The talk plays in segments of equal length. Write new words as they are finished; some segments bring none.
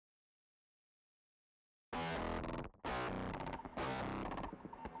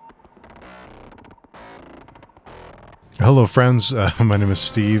Hello, friends. My name is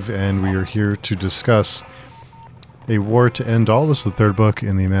Steve, and we are here to discuss A War to End All. This is the third book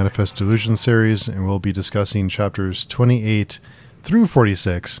in the Manifest Delusion series, and we'll be discussing chapters 28 through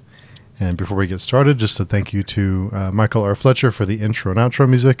 46. And before we get started, just a thank you to Michael R. Fletcher for the intro and outro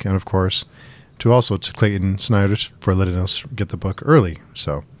music, and of course, to Clayton Snyder for letting us get the book early.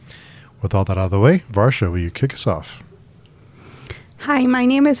 So, with all that out of the way, Varsha, will you kick us off? Hi, my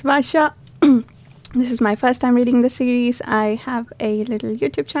name is Varsha. This is my first time reading the series. I have a little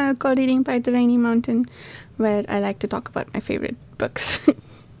YouTube channel called Reading by the Rainy Mountain, where I like to talk about my favorite books.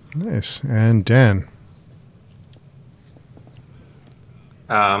 Nice. And Dan?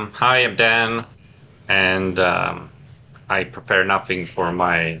 Hi, I'm Dan, and I prepare nothing for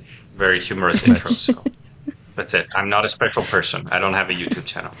my very humorous intro, so that's it. I'm not a special person. I don't have a YouTube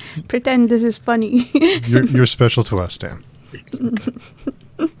channel. Pretend this is funny. You're special to us, Dan.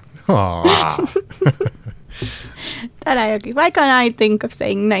 Aww. That I agree. Why can't I think of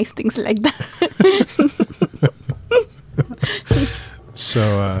saying nice things like that?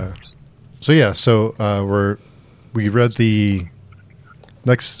 We read the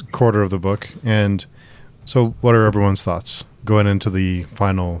next quarter of the book, and so what are everyone's thoughts going into the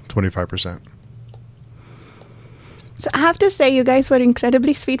final 25%? So I have to say, you guys were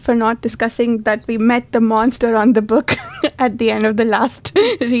incredibly sweet for not discussing that we met the monster on the book at the end of the last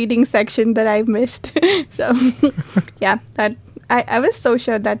reading section that I missed. So, yeah, that I was so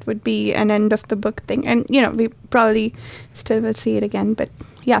sure that would be an end of the book thing. And, you know, we probably still will see it again. But,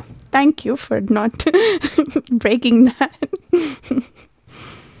 yeah, thank you for not breaking that.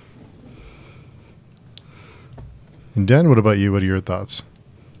 And Dan, what about you? What are your thoughts?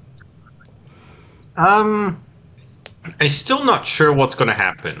 I'm still not sure what's going to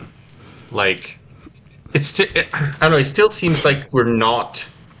happen. Like, I don't know, it still seems like we're not...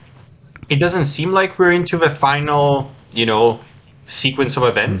 It doesn't seem like we're into the final, sequence of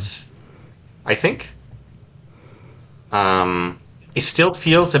events, I think. It still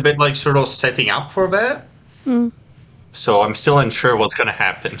feels a bit like sort of setting up for that. So I'm still unsure what's going to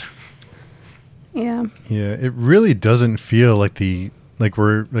happen. Yeah. Yeah, it really doesn't feel like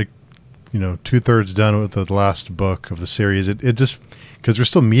we're 2/3 done with the last book of the series. It just, because we're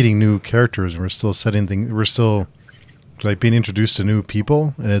still meeting new characters and we're still setting things, we're still like being introduced to new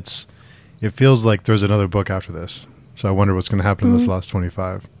people, and it feels like there's another book after this. So I wonder what's going to happen in this last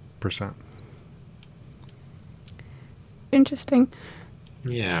 25%. Interesting.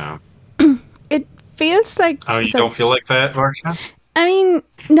 Yeah. It feels like... Oh, you don't feel like that, Varsha? I mean,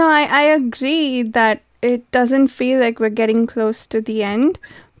 no, I agree that it doesn't feel like we're getting close to the end,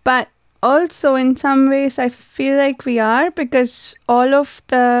 but also in some ways I feel like we are, because all of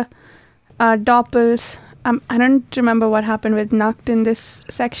the Doppels, I don't remember what happened with Nukt in this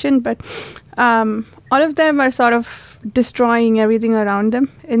section, but all of them are sort of destroying everything around them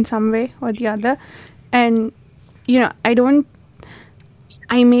in some way or the other. And, I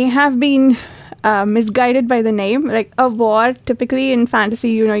may have been misguided by the name. Like a war, typically in fantasy,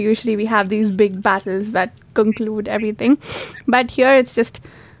 usually we have these big battles that conclude everything. But here it's just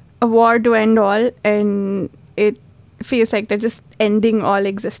a war to end all, and it feels like they're just ending all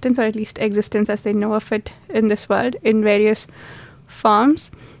existence, or at least existence as they know of it in this world, in various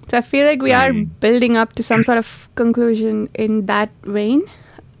forms. So I feel like we are building up to some sort of conclusion in that vein.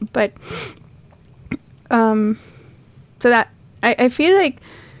 But so that I feel like,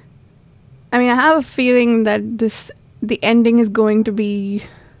 I have a feeling that the ending is going to be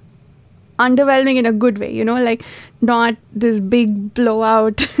underwhelming in a good way, like not this big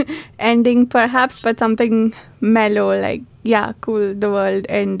blowout ending perhaps, but something mellow, like, yeah, cool, the world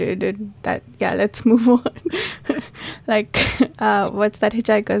ended, and that, yeah, let's move on. Like, what's that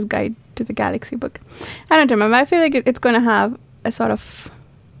Hitchhiker's Guide to the Galaxy book? I don't remember. I feel like it's going to have a sort of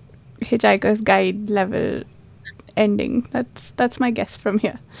Hitchhiker's Guide level ending. That's my guess from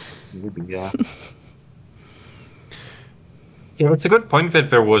here. Yeah. Yeah, it's a good point that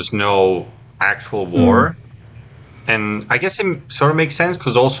there was no actual war. And I guess it sort of makes sense,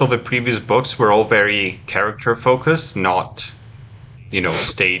 because also the previous books were all very character focused, not,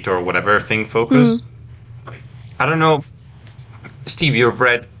 state or whatever thing focused. I don't know. Steve, you've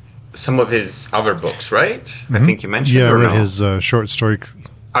read some of his other books, right? I think you mentioned. Yeah, I read his short story.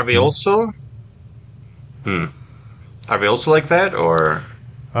 Are they also? Are they also like that, or?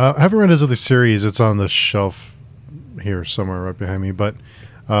 I haven't read his other series. It's on the shelf here somewhere right behind me. But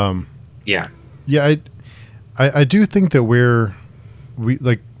yeah, I do think that we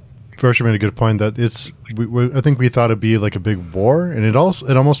like Varsha made a good point that I think we thought it'd be like a big war, and it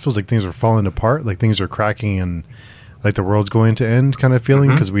almost feels like things are falling apart, like things are cracking, and like the world's going to end kind of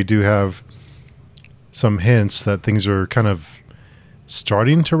feeling, because we do have some hints that things are kind of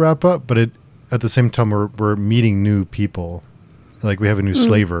starting to wrap up, but at the same time we're meeting new people. Like we have a new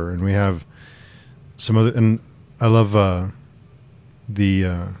slaver, and we have some other, and I love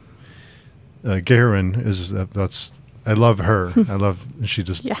Garen that's I love her. She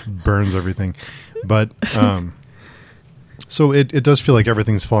just burns everything. But so it does feel like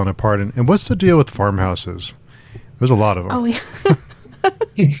everything's falling apart. And what's the deal with farmhouses? There's a lot of them. Oh,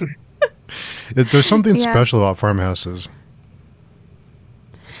 yeah. There's something special about farmhouses.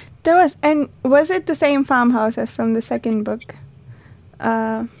 There was, and was it the same farmhouse as from the second book?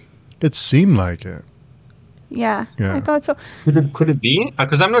 It seemed like it. Yeah, I thought so. Could it be?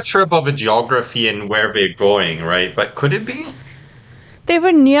 Because I'm not sure about the geography and where they're going, right? But could it be? They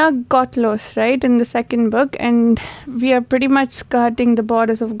were near Gotlos, right, in the second book, and we are pretty much skirting the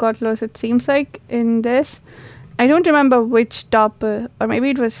borders of Gotlos, it seems like, in this. I don't remember which Doppel, or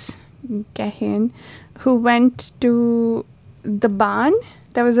maybe it was Gehin, who went to the barn.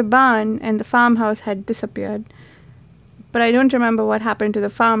 There was a barn, and the farmhouse had disappeared. But I don't remember what happened to the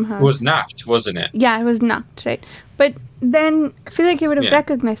farmhouse. It was Nacht, wasn't it? Yeah, it was Nacht, right? But then I feel like you would have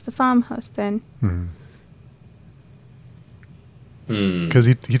recognized the farmhouse then. Because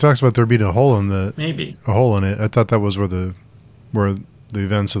he talks about there being a hole in a hole in it. I thought that was where the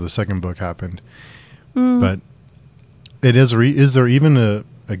events of the second book happened. But it is. Is there even a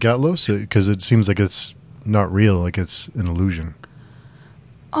Gatlos? Because it seems like it's not real. Like it's an illusion.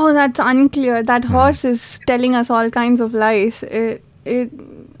 Oh, that's unclear. That horse is telling us all kinds of lies.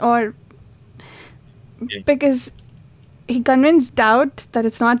 Because he convinced Doubt that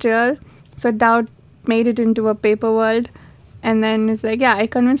it's not real. So Doubt made it into a paper world. And then it's like, yeah, I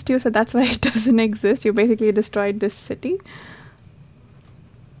convinced you, so that's why it doesn't exist. You basically destroyed this city.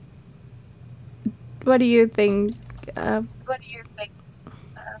 What do you think?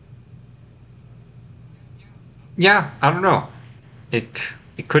 Yeah, I don't know.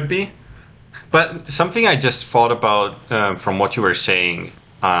 It could be. But something I just thought about from what you were saying,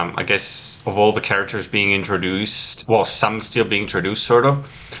 I guess of all the characters being introduced, well, some still being introduced, sort of,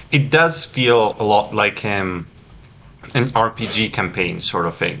 it does feel a lot like an RPG campaign sort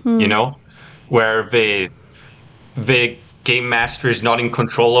of thing, you know, where the game master is not in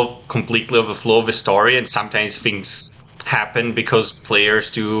control completely of the flow of the story, and sometimes things happen because players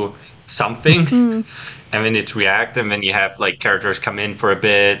do something. And then it's react, and then you have like characters come in for a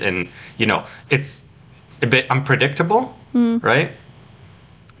bit, and you know it's a bit unpredictable, right?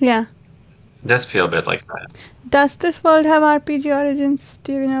 Yeah, It does feel a bit like that. Does this world have RPG origins?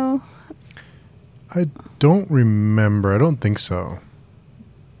 Do you know? I don't remember. I don't think so.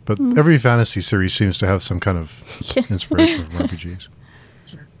 But every fantasy series seems to have some kind of inspiration from RPGs.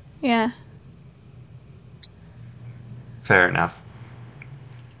 Yeah. Fair enough.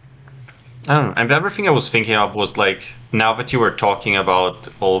 I don't know. And the other thing I was thinking of was like, now that you were talking about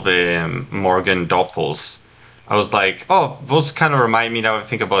all the Morgan Doppels, I was like, oh, those kind of remind me now I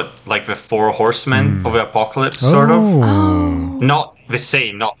think about like the four horsemen of the apocalypse, sort of. Not the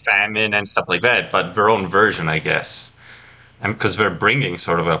same, not famine and stuff like that, but their own version, I guess. And because they're bringing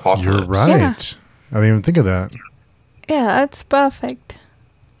sort of an apocalypse. You're right. Yeah. I didn't even think of that. Yeah, that's perfect.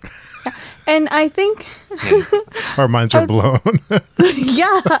 Yeah. And I think... Our minds are blown.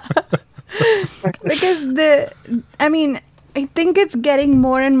 Yeah. Because I think it's getting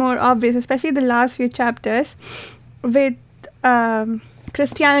more and more obvious, especially the last few chapters, with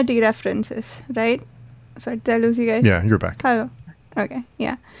Christianity references, right? Sorry, did I lose you guys? Yeah, you're back. Hello. Okay,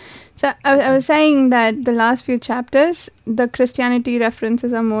 yeah. So I was saying that the last few chapters, the Christianity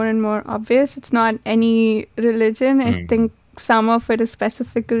references are more and more obvious. It's not any religion. I think some of it is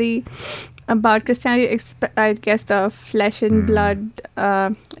specifically about Christianity. I guess the flesh and blood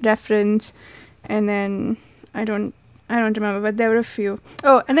reference, and then I don't remember, but there were a few.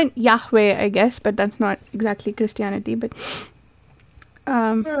 Oh, and then Yahweh, I guess, but that's not exactly Christianity, but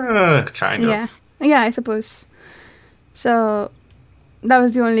kind of. Yeah, I suppose. So that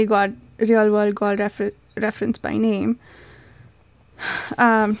was the only real world God reference by name.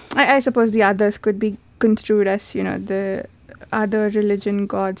 I suppose the others could be construed as, the other religion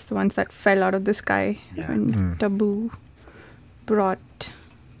gods, the ones that fell out of the sky when Taboo brought.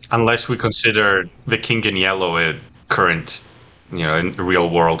 Unless we consider the King in Yellow a current, real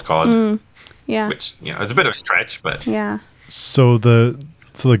world god. Yeah. Which, it's a bit of a stretch, but... Yeah. So the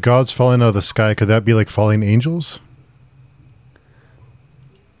gods falling out of the sky, could that be like falling angels?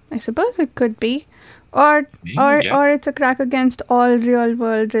 I suppose it could be. Or it's a crack against all real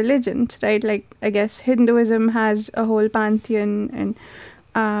world religions, right? Like, I guess Hinduism has a whole pantheon,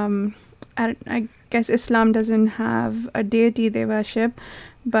 and I guess Islam doesn't have a deity they worship,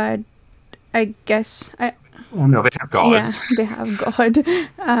 but I guess. Oh no, they have God. Yeah, they have God.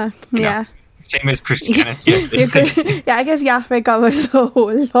 Yeah. Same as Christianity. I You think. could, yeah, I guess Yahweh covers a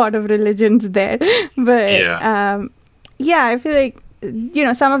whole lot of religions there. But yeah, I feel like,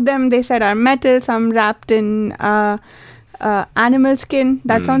 some of them they said are metal, some wrapped in animal skin.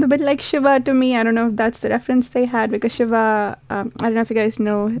 That sounds a bit like Shiva to me. I don't know if that's the reference they had, because Shiva, I don't know if you guys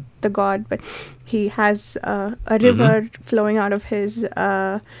know the god, but he has a river flowing out of his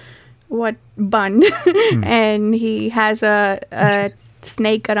bun, and he has a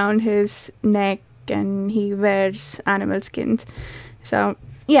snake around his neck, and he wears animal skins. So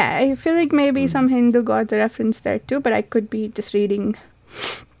yeah, I feel like maybe some Hindu gods are referenced there too, but I could be just reading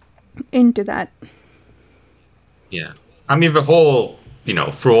into that. Yeah. I mean, the whole,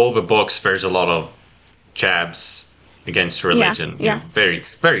 through all the books, there's a lot of jabs against religion. Yeah. Very,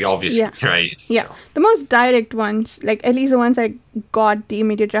 very obvious, right? Yeah. So. The most direct ones, like at least the ones I got the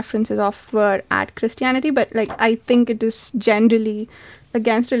immediate references of, were at Christianity, but like I think it is generally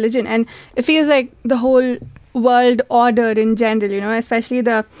against religion, and it feels like the whole world order in general, especially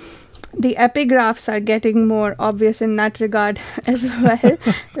the epigraphs are getting more obvious in that regard as well.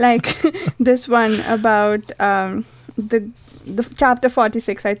 Like this one about the chapter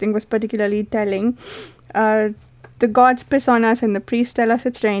 46, I think, was particularly telling. The gods piss on us and the priests tell us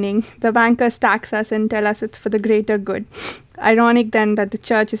it's raining. The bankers tax us and tell us it's for the greater good. Ironic then that the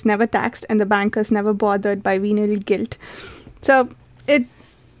church is never taxed and the bankers never bothered by venal guilt. So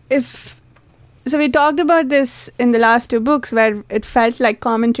we talked about this in the last two books, where it felt like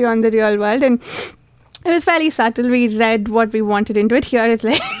commentary on the real world, and it was fairly subtle. We read what we wanted into it. Here it's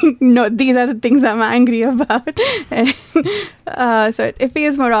like, no, these are the things I'm angry about. And, so it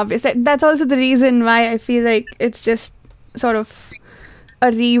feels more obvious. That's also the reason why I feel like it's just sort of a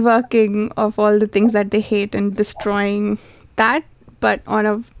reworking of all the things that they hate and destroying that, but on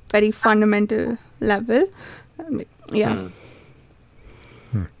a very fundamental level. Yeah.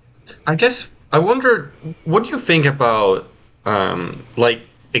 I guess I wonder, what do you think about,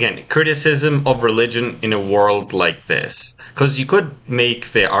 again, criticism of religion in a world like this? Because you could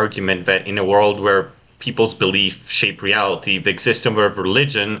make the argument that in a world where people's belief shape reality, the existence of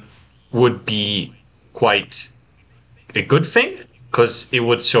religion would be quite a good thing, because it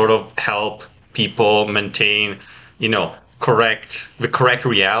would sort of help people maintain, the correct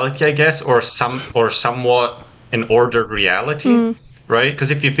reality, I guess, or somewhat an ordered reality, right?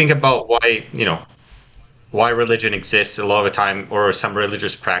 Because if you think about why religion exists a lot of the time, or some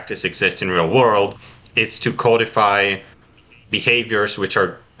religious practice exists in the real world, it's to codify behaviors which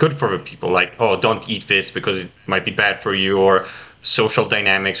are good for the people, like, oh, don't eat this because it might be bad for you, or social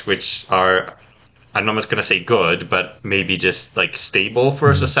dynamics which are, I'm not going to say good, but maybe just like stable for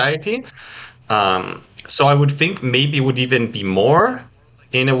a society. So I would think maybe it would even be more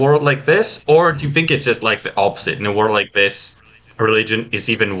in a world like this, or do you think it's just like the opposite? In a world like this, religion is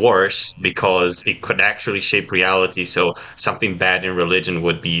even worse because it could actually shape reality, so something bad in religion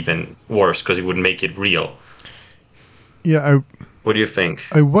would be even worse because it would make it real. Yeah, what do you think?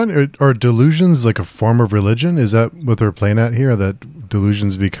 I wonder, are delusions like a form of religion? Is that what they're playing at here? That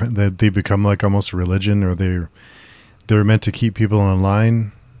delusions become like almost a religion, or they're meant to keep people in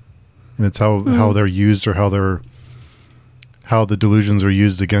line, and it's how they're used, or how the delusions are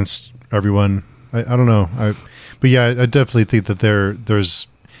used against everyone. I don't know. But yeah, I definitely think that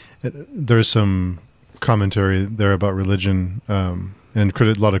there's some commentary there about religion, and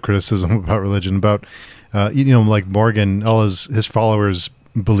a lot of criticism about religion, about like Morgan, all his followers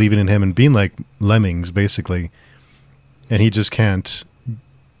believing in him and being like lemmings basically, and he just can't.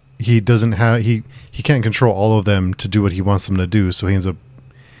 He can't control all of them to do what he wants them to do, so he ends up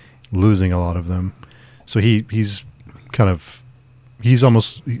losing a lot of them. So he's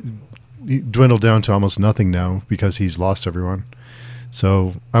almost dwindled down to almost nothing now because he's lost everyone.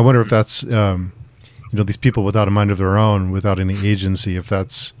 So I wonder if that's these people without a mind of their own, without any agency, if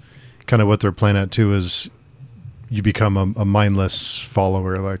that's kind of what they're playing at too, is you become a mindless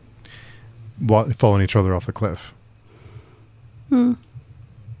follower, like following each other off the cliff. I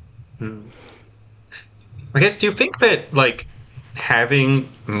guess, do you think that like having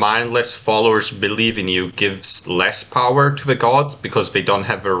mindless followers believe in you gives less power to the gods because they don't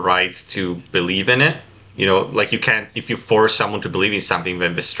have the right to believe in it? Like you can't, if you force someone to believe in something,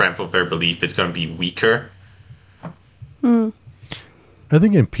 then the strength of their belief is going to be weaker. I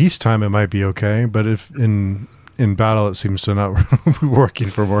think in peacetime it might be okay, but if in battle it seems to not be working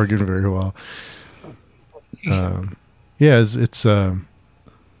for Morgan very well.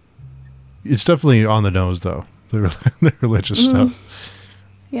 It's definitely on the nose though. The religious stuff.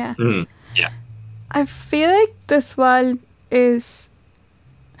 Yeah. Yeah. I feel like this world is...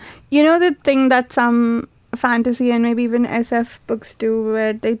 you know the thing that some fantasy and maybe even SF books do,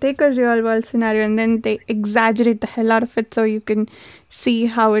 where they take a real world scenario and then they exaggerate the hell out of it so you can see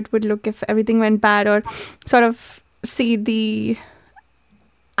how it would look if everything went bad, or sort of see the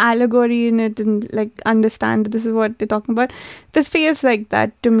allegory in it and like understand that this is what they're talking about. This feels like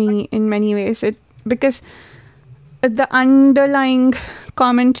that to me in many ways. Because the underlying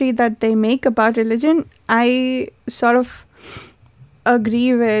commentary that they make about religion, I sort of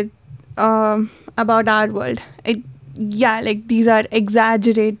agree with about our world. Like these are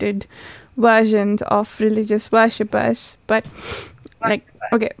exaggerated versions of religious worshippers, but like,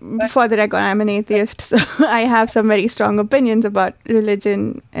 okay, before the record, I'm an atheist, so I have some very strong opinions about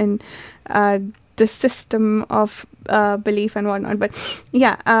religion and the system of belief and whatnot. But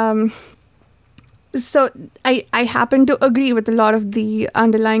yeah, so I happen to agree with a lot of the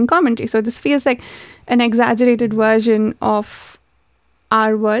underlying commentary. So this feels like an exaggerated version of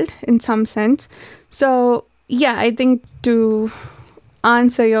our world in some sense. So yeah, I think to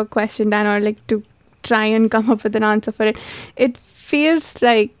answer your question, Dan, or like to try and come up with an answer for it, it feels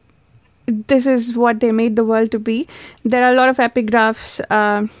like this is what they made the world to be. There are a lot of epigraphs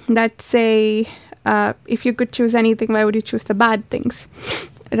that say, if you could choose anything, why would you choose the bad things?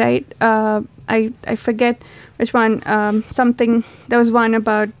 Right? I forget which one. There was one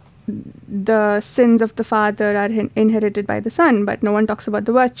about the sins of the father are inherited by the son, but no one talks about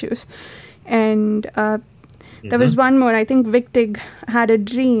the virtues. And there was one more. I think Victig had a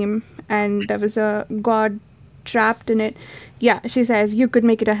dream, and there was a god trapped in it. Yeah, she says, you could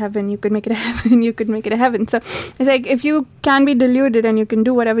make it a heaven, you could make it a heaven, you could make it a heaven. So it's like, if you can be deluded and you can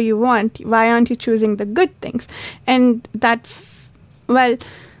do whatever you want, why aren't you choosing the good things? And that, well,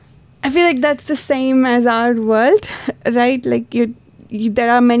 I feel like that's the same as our world, right? Like there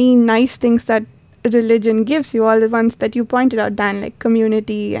are many nice things that religion gives you, all the ones that you pointed out, Dan, like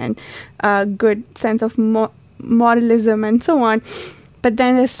community and good sense of moralism and so on. But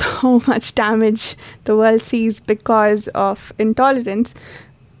then there's so much damage the world sees because of intolerance,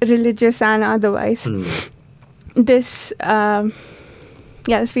 religious and otherwise. This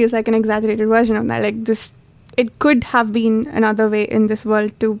feels like an exaggerated version of that. Like this, it could have been another way in this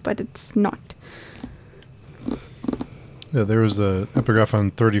world too, but it's not. Yeah, there was the epigraph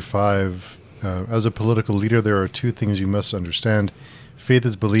on 35. As a political leader, there are two things you must understand. Faith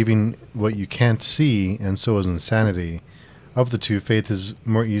is believing what you can't see, and so is insanity. Of the two, faith is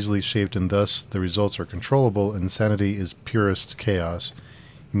more easily shaped, and thus the results are controllable. Insanity is purest chaos.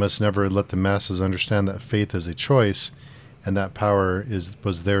 You must never let the masses understand that faith is a choice, and that power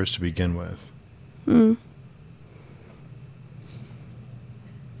was theirs to begin with.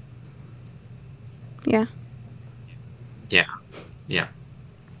 Yeah. Yeah. Yeah.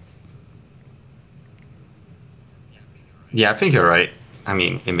 Yeah, I think you're right. I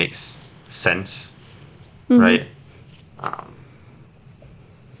mean, it makes sense, right?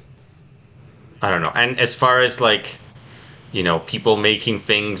 I don't know. And as far as like, you know, people making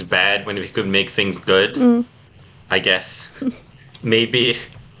things bad when we could make things good, I guess maybe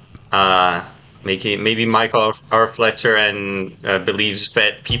Michael R. Fletcher and believes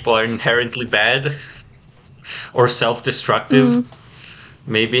that people are inherently bad or self-destructive,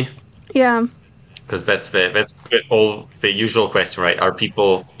 maybe. Yeah. Because that's the usual question, right? Are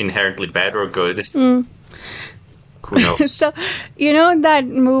people inherently bad or good? Who knows? So, you know that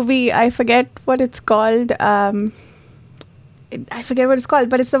movie, I forget what it's called. But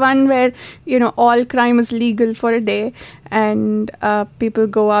it's the one where, you know, all crime is legal for a day and people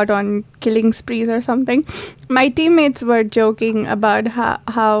go out on killing sprees or something. My teammates were joking about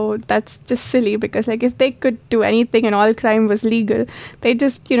how that's just silly, because like if they could do anything and all crime was legal, they'd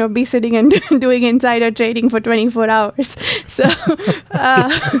just, you know, be sitting and doing insider trading for 24 hours. So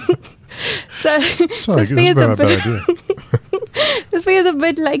this feels a bit this feels a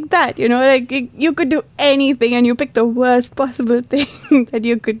bit like that, you know, like you could do anything and you pick the worst possible thing that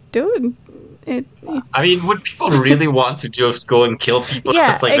you could do. I mean, would people really want to just go and kill people and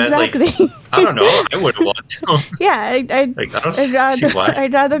stuff like exactly. that? Like, I don't know. I wouldn't want to. Yeah,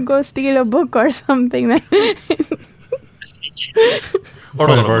 I'd rather go steal a book or something. Or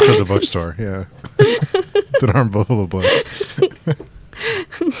find Vark at the bookstore, yeah. That aren't Buffalo books.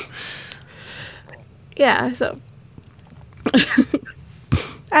 Yeah, so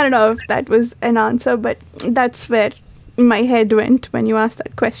I don't know if that was an answer, but that's where my head went when you asked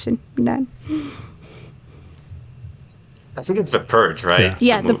that question, Dan. I think it's The Purge, right?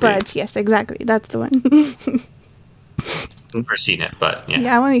 Yeah, The Purge. Yes, exactly. That's the one. Never seen it, but yeah.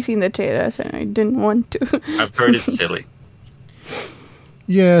 Yeah, I've only seen the trailers and I didn't want to. I've heard it's silly.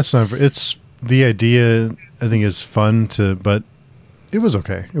 Yeah, it's the idea, I think, is fun but It was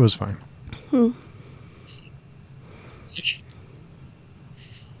okay. It was fine.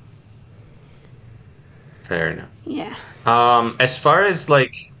 Fair enough. Yeah. As far as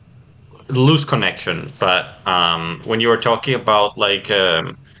like loose connection, but when you were talking about like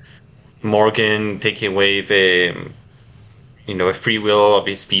Morgan taking away the a free will of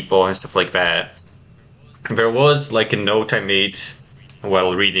his people and stuff like that, there was like a note I made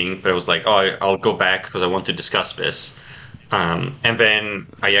while reading, but I was like, oh, I'll go back because I want to discuss this. And then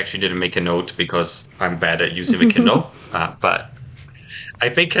I actually didn't make a note because I'm bad at using the Kindle. But I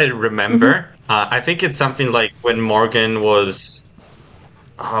think I remember. I think it's something like when Morgan was,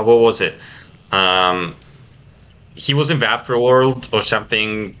 what was it? He was in the afterworld or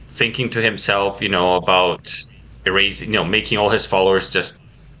something, thinking to himself, about erasing, making all his followers just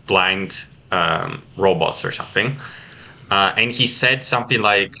blind robots or something. And he said something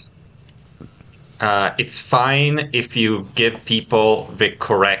like, it's fine if you give people the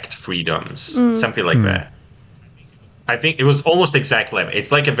correct freedoms, something like that. I think it was almost exactly.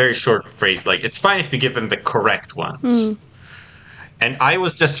 It's like a very short phrase, like, it's fine if you give them the correct ones. And I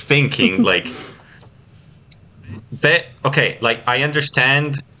was just thinking, like, that, okay, like, I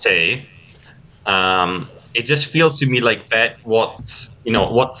understand, say, it just feels to me like that what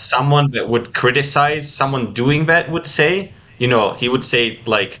someone that would criticize someone doing that would say. He would say,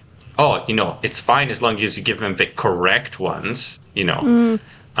 like, oh, it's fine as long as you give them the correct ones,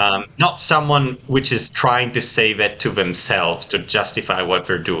 not someone which is trying to say that to themselves to justify what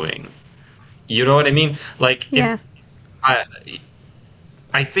they're doing. You know what I mean? Like, Yeah.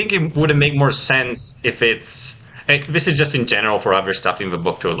 I think it would make more sense if it's... This is just in general for other stuff in the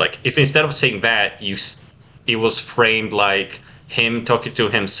book too. Like, if instead of saying that, it was framed like him talking to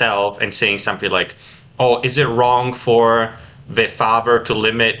himself and saying something like, oh, is it wrong for the father to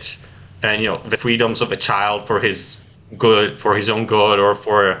limit the freedoms of a child for his own good, or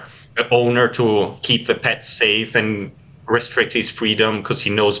for the owner to keep the pet safe and restrict his freedom because he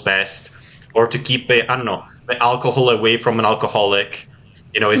knows best, or to keep the alcohol away from an alcoholic.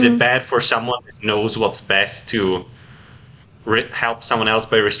 Is it bad for someone who knows what's best to help someone else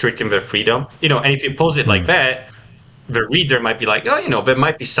by restricting their freedom? And if you pose it like that, the reader might be like, oh, there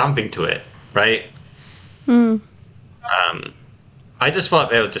might be something to it, right? I just thought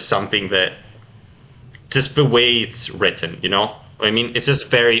that was just something that, just the way it's written, I mean, it's just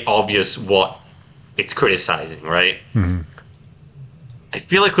very obvious what it's criticizing, right? I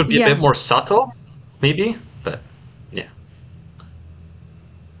feel it could be a bit more subtle, maybe, but yeah.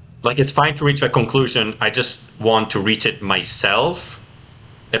 Like, it's fine to reach that conclusion. I just want to reach it myself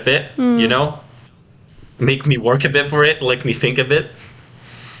a bit, Make me work a bit for it, make me think a bit.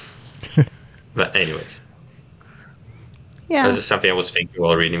 But anyways. Yeah. That's just something I was thinking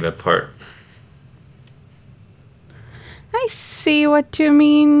while reading that part. I see what you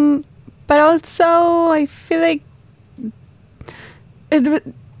mean, but also I feel like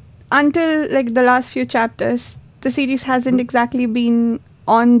until like the last few chapters, the series hasn't exactly been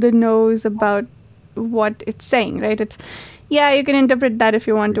on the nose about what it's saying, right? It's, you can interpret that if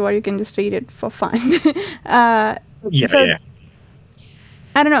you want to, or you can just read it for fun. Yeah.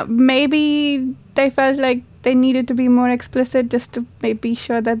 I don't know, maybe they felt like they needed to be more explicit just to be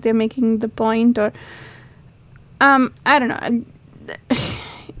sure that they're making the point, or I don't know.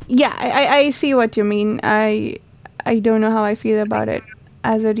 Yeah, I see what you mean. I don't know how I feel about it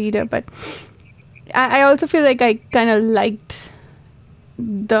as a reader, but I also feel like I kind of liked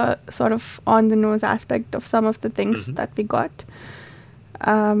the sort of on-the-nose aspect of some of the things that we got.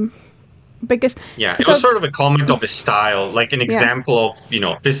 Because it was sort of a comment of his style, like an example of,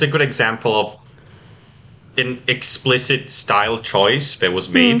 this is a good example of an explicit style choice that was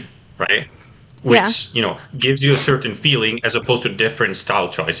made, right? Which, gives you a certain feeling as opposed to different style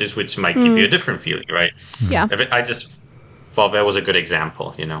choices, which might give you a different feeling, right? Yeah. I just thought that was a good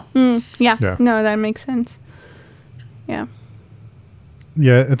example, Yeah. No, that makes sense. Yeah.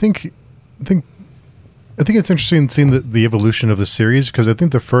 Yeah, I think it's interesting seeing the evolution of the series, because I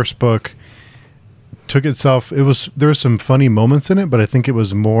think the first book took itself. There were some funny moments in it, but I think it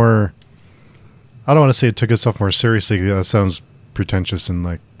was more. I don't want to say it took itself more seriously. That sounds pretentious and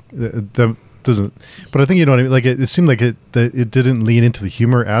like that doesn't. But I think you know what I mean. Like it seemed like it didn't lean into the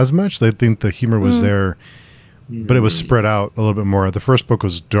humor as much. I think the humor was there, but it was spread out a little bit more. The first book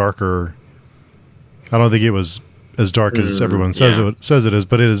was darker. I don't think it was as dark as everyone says it is,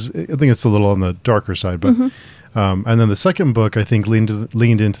 but it is. I think it's a little on the darker side. But and then the second book, I think, leaned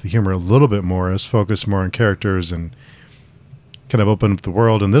into the humor a little bit more. It was focused more on characters and kind of opened up the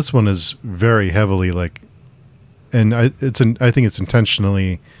world. And this one is very heavily like, and I think it's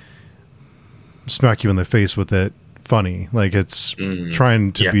intentionally smack you in the face with it funny. Like it's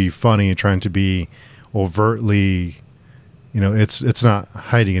trying to be funny, trying to be overtly, it's not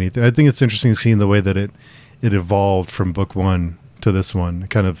hiding anything. I think it's interesting seeing the way that it evolved from book one to this one,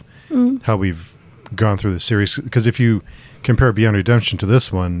 kind of how we've gone through the series. Because if you compare Beyond Redemption to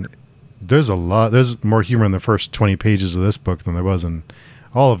this one, there's more humor in the first 20 pages of this book than there was in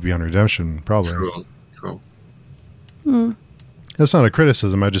all of Beyond Redemption, probably. True. That's not a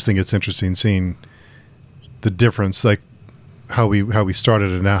criticism. I just think it's interesting seeing the difference, like how we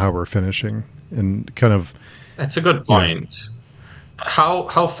started and now how we're finishing, and kind of. That's a good point.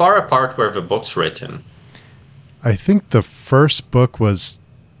 How far apart were the books written? I think the first book was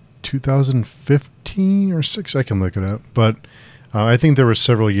 2015 or 6. I can look it up, but I think there were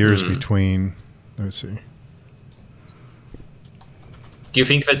several years between. Let's see. Do you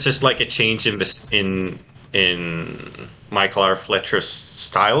think that's just like a change in Michael R. Fletcher's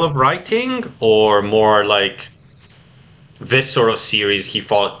style of writing, or more like this sort of series he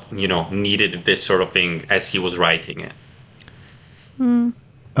thought needed this sort of thing as he was writing it?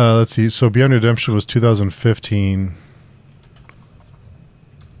 Let's see. So Beyond Redemption was 2015.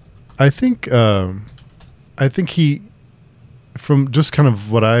 I think he, from just kind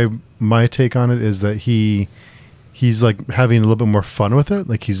of my take on it is that he's like having a little bit more fun with it.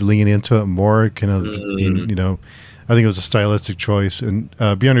 Like he's leaning into it more, kind of, I think it was a stylistic choice. And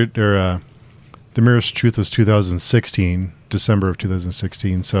The Mirror's Truth was 2016, December of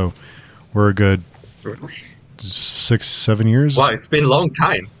 2016. So we're a good 6-7 years. Wow, it's been a long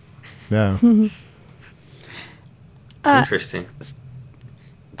time. Yeah. Interesting.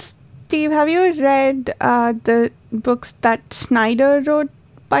 Steve, have you read the books that Snyder wrote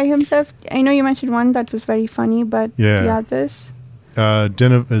by himself? I know you mentioned one that was very funny, but the others?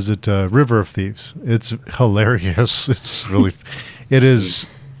 River of Thieves. It's hilarious. It's really, it is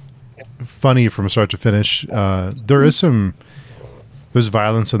funny from start to finish. There's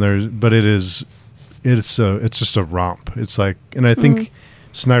violence in there, but it's just a romp. It's like, and I think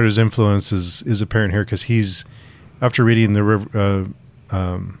Snyder's influence is apparent here because he's, after reading the River,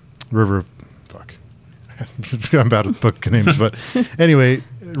 fuck, I'm bad at book names, but anyway,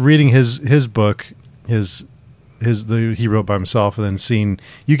 reading his book, he wrote by himself, and then seeing,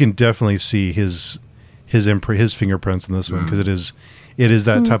 you can definitely see his fingerprints in this one, because it is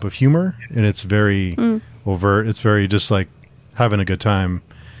that type of humor, and it's very overt. It's very just like having a good time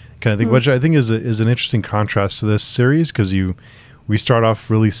kind of thing, which I think is an interesting contrast to this series, because we start off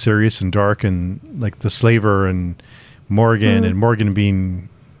really serious and dark, and like the slaver and Morgan being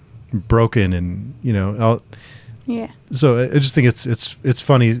broken, and so I just think it's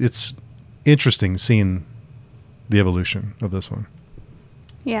funny. It's interesting seeing the evolution of this one.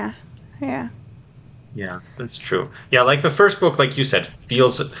 Yeah, that's true. Yeah, like the first book, like you said,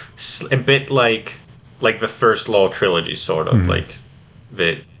 feels a bit like the first Law trilogy, sort of like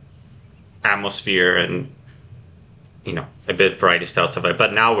the atmosphere and a bit variety style stuff.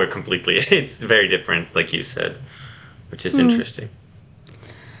 But now it's very different, like you said, which is interesting.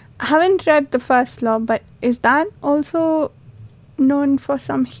 I haven't read the first Law, but is that also known for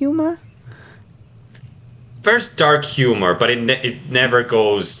some humor? There's dark humor, but it never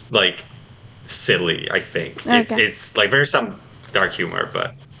goes like silly. I think it's like there's some dark humor,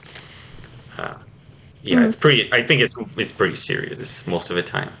 but it's pretty. I think it's pretty serious most of the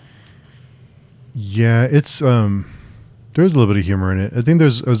time. Yeah, it's there's a little bit of humor in it. I think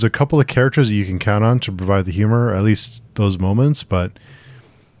there's a couple of characters that you can count on to provide the humor, at least those moments. But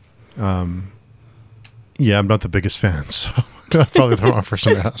I'm not the biggest fan, so I'm probably the wrong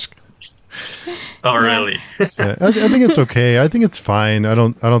person to ask. Oh, really? Yeah, I think it's okay. I think it's fine. I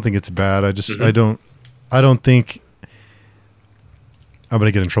don't think it's bad. I just I don't think I'm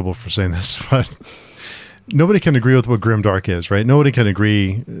gonna get in trouble for saying this, but nobody can agree with what grimdark is, right? Nobody can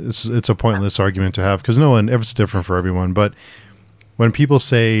agree. It's a pointless argument to have, because it's different for everyone. But when people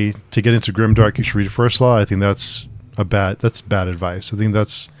say to get into grimdark you should read First Law, I think that's bad advice. I think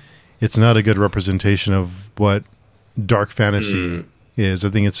it's not a good representation of what dark fantasy is.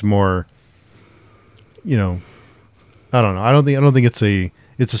 I think it's more, I don't know. I don't think it's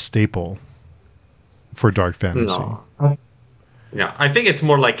a staple for dark fantasy. No. Yeah, I think it's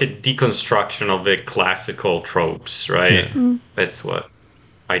more like a deconstruction of the classical tropes, right? Yeah. That's what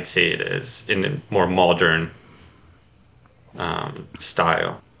I'd say it is, in a more modern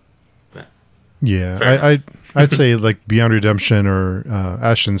style. But yeah, I'd say like Beyond Redemption or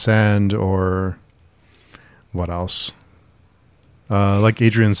Ash and Sand, or what else? Like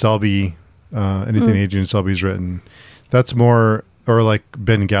Adrian Selby, anything Adrian Selby's written, that's more, or like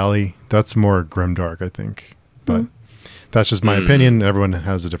Bengali, that's more grimdark, I think. But that's just my opinion. Everyone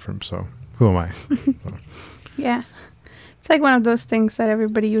has a different, so who am I? Yeah. It's like one of those things that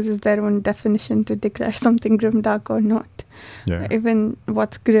everybody uses their own definition to declare something grim, dark, or not. Yeah. Even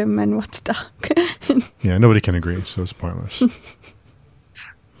what's grim and what's dark. Yeah, nobody can agree, so it's pointless.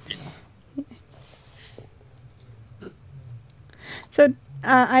 So,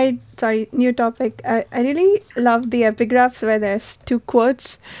 new topic. I really love the epigraphs where there's two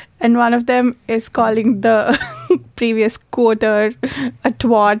quotes, and one of them is calling the previous quoter a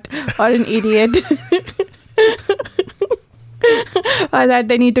twat or an idiot. Or that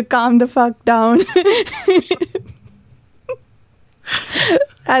they need to calm the fuck down.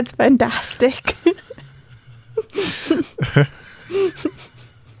 That's fantastic.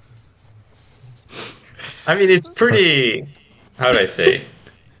 I mean, it's pretty. How do I say?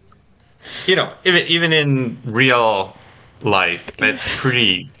 Even in real life, that's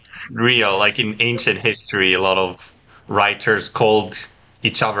pretty real. Like in ancient history, a lot of writers called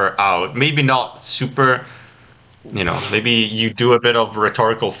each other out. Maybe not super. Maybe you do a bit of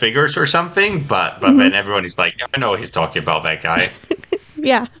rhetorical figures or something, but then everyone is like, I know he's talking about that guy.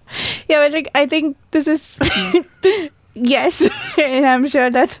 Yeah, but like I think this is yes, and I'm sure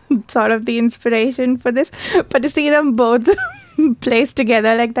that's sort of the inspiration for this. But to see them both placed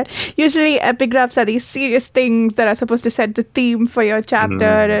together like that, usually epigraphs are these serious things that are supposed to set the theme for your chapter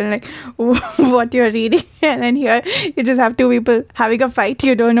and like what you're reading, and then here you just have two people having a fight.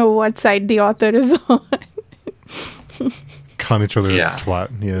 You don't know what side the author is on. Con each other Yeah. twat.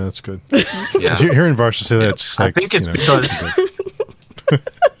 Yeah, that's good. Yeah. Hearing Varsha say that, it's just I like, think it's because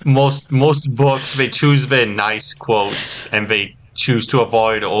most books, they choose the nice quotes and they choose to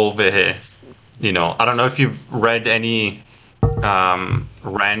avoid all the, I don't know if you've read any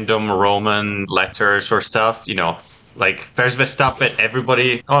random Roman letters or stuff, like there's the stuff that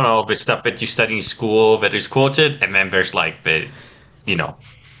the stuff that you study in school that is quoted, and then there's like the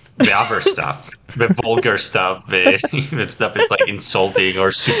other stuff, the vulgar stuff, the stuff that's like insulting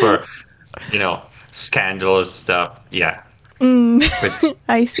or super, scandalous stuff. Yeah.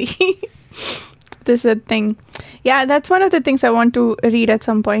 I see. This is a thing. Yeah, that's one of the things I want to read at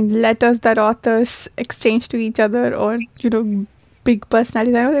some point. Letters that authors exchange to each other, or big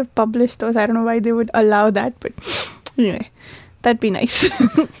personalities. I know they've published those. I don't know why they would allow that, but anyway, that'd be nice.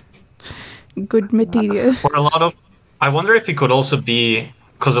 Good material. Or I wonder if it could also be,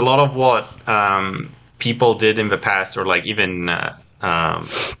 because a lot of what people did in the past, or like even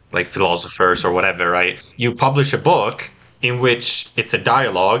like philosophers or whatever, right? You publish a book in which it's a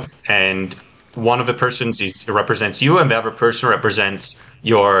dialogue, and one of the persons represents you, and the other person represents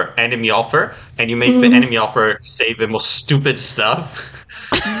your enemy author, and you make the enemy author say the most stupid stuff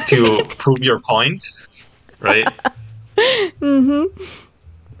to prove your point, right? Mm-hmm.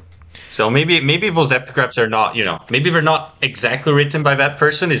 So maybe those epigraphs are not, maybe they're not exactly written by that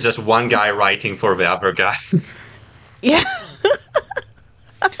person. It's just one guy writing for the other guy. Yeah.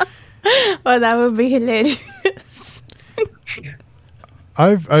 Oh, that would be hilarious.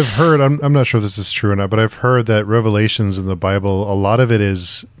 I've heard, I'm not sure if this is true or not, but I've heard that Revelations in the Bible, a lot of it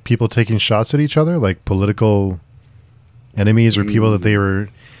is people taking shots at each other, like political enemies or people that they were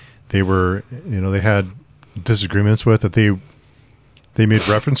they had disagreements with, that they made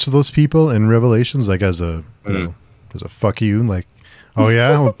reference to those people in Revelations, like as a as a fuck you, like, oh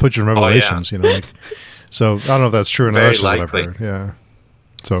yeah, I'll put you in Revelations, like. So I don't know if that's true or not. Very That's just what I've likely. heard. Yeah.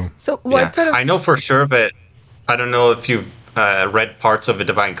 So what sort of? I know for sure that, I don't know if you've read parts of the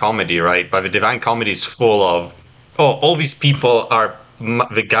Divine Comedy, right? But the Divine Comedy is full of, all these people are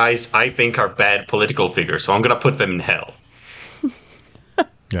the guys I think are bad political figures, so I'm gonna put them in hell.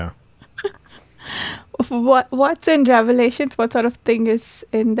 yeah. What's in Revelations? What sort of thing is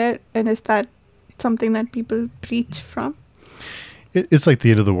in there, and is that something that people preach from? It's like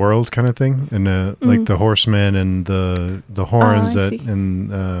the end of the world kind of thing, and like the horsemen and the horns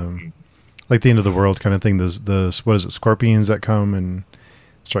and like the end of the world kind of thing. There's what is it, scorpions that come and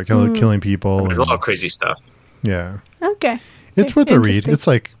start killing people. There's a lot of crazy stuff. Yeah. Okay. It's worth a read. It's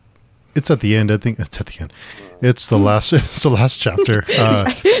like, it's at the end. I think it's at the end. It's the last. It's the last chapter.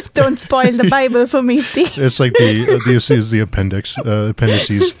 Don't spoil the Bible for me, Steve. It's like the appendix.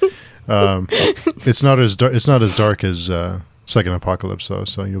 Appendices. It's not as dark as Second Apocalypse, though,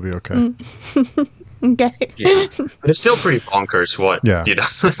 so you'll be okay. Okay. Yeah. But it's still pretty bonkers what,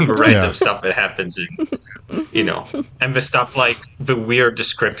 random stuff that happens in, and the stuff like the weird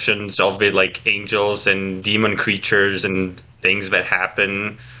descriptions of the like angels and demon creatures and things that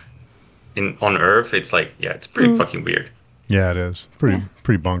happen on Earth. It's like, it's pretty fucking weird. Yeah, it is. Pretty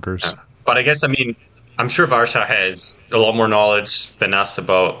bonkers. But I guess, I'm sure Varsha has a lot more knowledge than us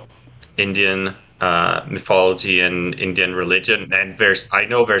about Indian mythology and Indian religion, and I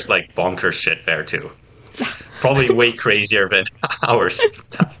know there's like bonkers shit there too. Probably way crazier than ours.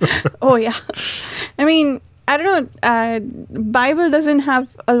 Oh yeah, I mean, I don't know. Bible doesn't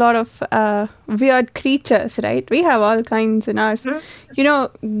have a lot of weird creatures, right? We have all kinds in ours. You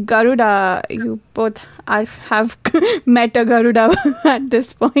know, Garuda. You both have met a Garuda at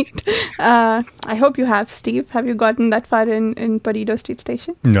this point. I hope you have, Steve. Have you gotten that far in Perdido Street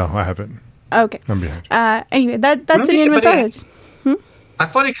Station? No, I haven't. Okay. I'm behind. Anyway, that's Really? Indian But mythology. I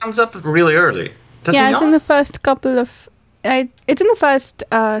thought it comes up really early. Does Yeah, it it's not? in the first couple of. It's in the first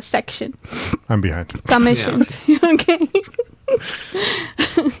section. I'm behind. Commissions. Okay.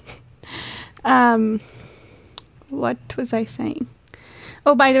 What was I saying?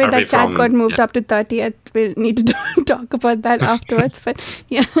 Oh, by the way, Are we that chat from- got moved yeah. up to 30th. We'll need to talk about that afterwards. But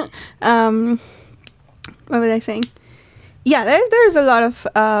yeah, what was I saying? Yeah, there's a lot of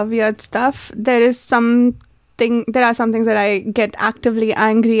weird stuff. There are some things that I get actively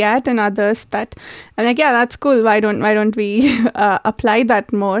angry at, and others that I'm like, yeah, that's cool. Why don't we apply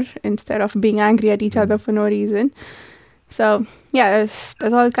that more instead of being angry at each other for no reason? So yeah, there's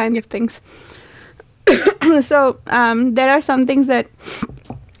all kinds of things. So there are some things that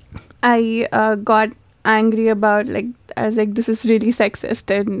I got angry about, like I was like, this is really sexist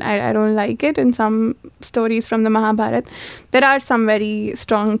and I don't like it. In some stories from the Mahabharata, there are some very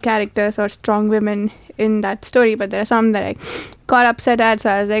strong characters or strong women in that story, but there are some that I got upset at. So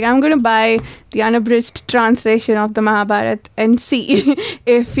I was like, I'm going to buy the unabridged translation of the Mahabharata and see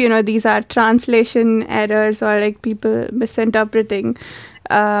if, these are translation errors or like people misinterpreting,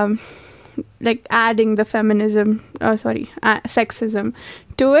 like adding the sexism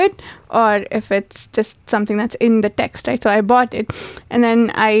to it, or if it's just something that's in the text, right? So I bought it, and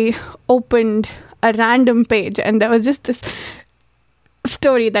then I opened a random page, and there was just this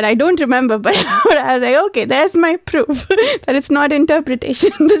story that I don't remember, but I was like, okay, there's my proof that it's not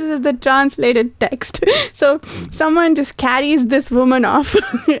interpretation. This is the translated text. So someone just carries this woman off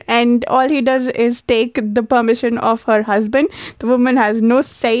and all he does is take the permission of her husband. The woman has no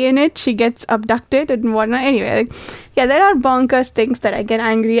say in it. She gets abducted and whatnot. Anyway, yeah, there are bonkers things that I get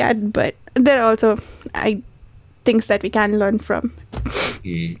angry at, but there are also things that we can learn from.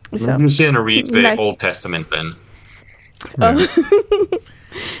 So, You shouldn't read the Old Testament then. Yeah.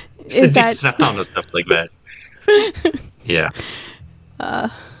 Is that sound and stuff like that. Yeah.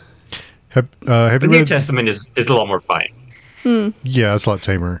 Have The you New read? Testament is a lot more fun. Yeah, it's a lot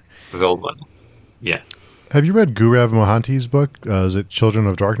tamer. The old one. Yeah. Have you read Gaurav Mohanty's book? Is it Children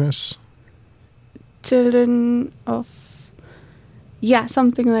of Darkness? Children of... Yeah,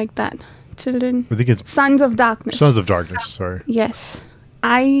 something like that. Children... I think it's Sons of Darkness. Sons of Darkness. Sorry. Yes.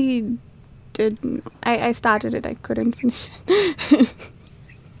 I started it. I couldn't finish it.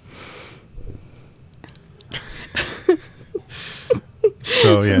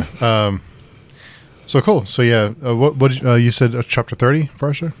 So yeah. So cool. So yeah. What you said? Chapter 30,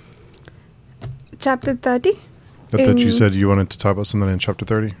 Varsha? Chapter 30? That you said you wanted to talk about something in chapter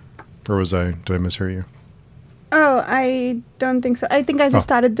 30, or did I mishear you? Oh, I don't think so. I think I just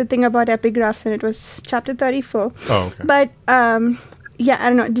started the thing about epigraphs, and it was chapter 34. Oh, okay. But yeah, I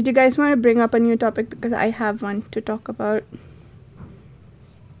don't know. Did you guys want to bring up a new topic? Because I have one to talk about.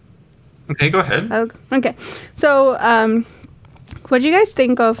 Okay, go ahead. Okay. So, what do you guys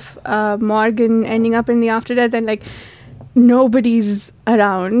think of Morgan ending up in the afterdeath and like nobody's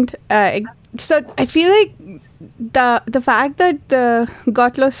around? So I feel like the fact that the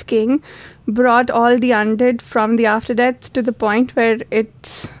Gotlos king brought all the undead from the afterdeath to the point where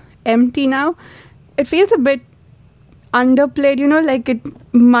it's empty now, it feels a bit underplayed, like it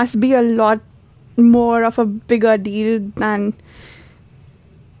must be a lot more of a bigger deal than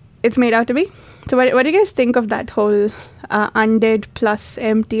it's made out to be. So what do you guys think of that whole undead plus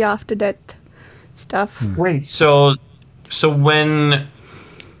empty after death stuff? Wait, so when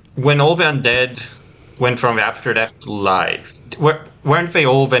all the undead went from the after death to life, weren't they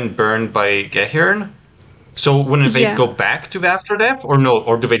all then burned by Gehirn? So wouldn't they go back to the after death, or no?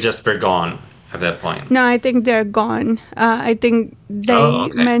 Or do they just they're gone at that point? No, I think they're gone. I think they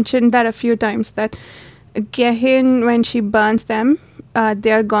mentioned that a few times, that Gehirn, when she burns them,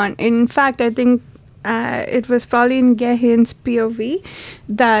 they're gone. In fact, I think it was probably in Gehirn's POV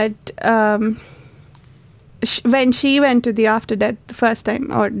that when she went to the after death the first time,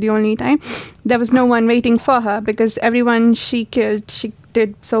 or the only time, there was no one waiting for her, because everyone she killed, she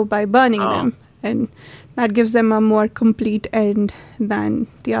did so by burning them, and that gives them a more complete end than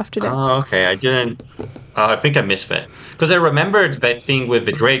the after death. Oh, okay. I didn't. I think I missed that, because I remembered that thing with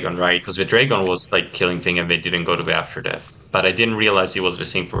the dragon, right? Because the dragon was like killing thing, and they didn't go to the after death. But I didn't realize it was the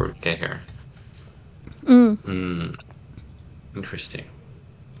same for Gehir. Interesting.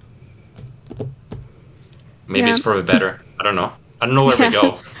 Maybe Yeah. it's for the better. I don't know. I don't know where we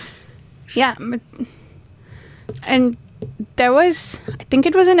go. Yeah, and there was, I think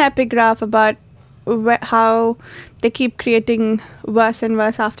it was an epigraph about how they keep creating worse and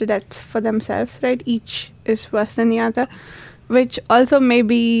worse after death for themselves, right? Each is worse than the other, which also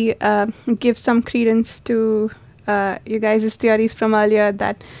maybe gives some credence to you guys' theories from earlier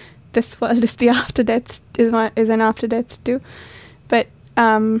that this world is the after death, is an after death too. But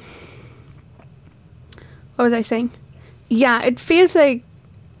what was I saying? Yeah, it feels like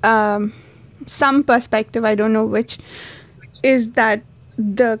some perspective, I don't know which, is that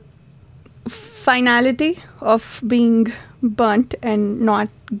the finality of being burnt and not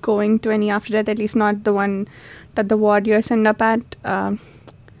going to any after death, at least not the one that the warriors end up at,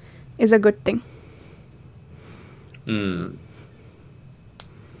 is a good thing.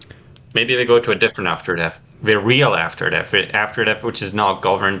 Maybe they go to a different after death. The real after death, which is not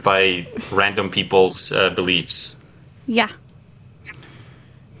governed by random people's beliefs. Yeah.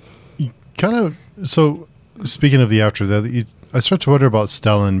 Kind of. So, speaking of the after death, I start to wonder about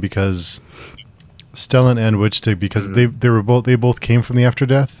Stellan, because Stellan and Witchtig, because they both came from the after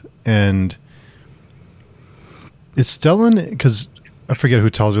death, and is Stellan, because I forget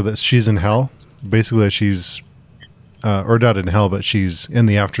who tells her that she's in hell, basically that she's or not in hell, but she's in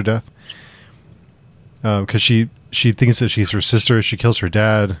the after death, because she thinks that she's her sister. She kills her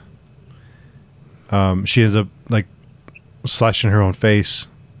dad. She ends up like slashing her own face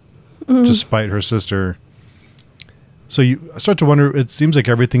to spite her sister. So you start to wonder, it seems like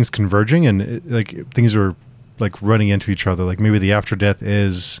everything's converging, and like things are like running into each other. Like maybe the after death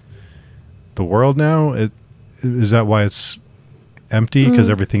is the world now. Is that why it's empty? Because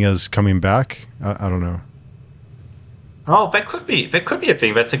everything is coming back? I don't know. Oh, that could be a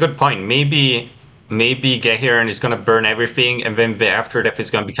thing. That's a good point. Maybe Gehiren is going to burn everything, and then the after death is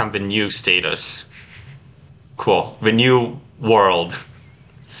going to become the new status. Cool. The new world.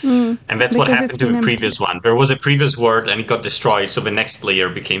 And that's what Because happened it's to been the previous one. There was a previous world, and it got destroyed, so the next layer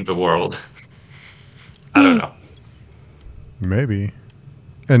became the world. I don't know. Maybe.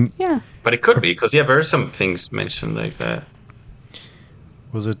 And Yeah. But it could be, because, there are some things mentioned like that.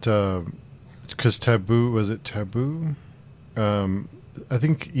 was it because Taboo? Was it Taboo? I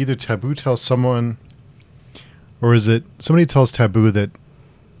think either Taboo tells someone, or is it somebody tells Taboo that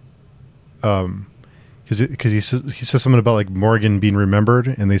because he says something about like Morgan being remembered,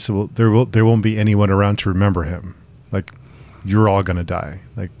 and they said, well, there won't be anyone around to remember him. Like, you're all gonna die.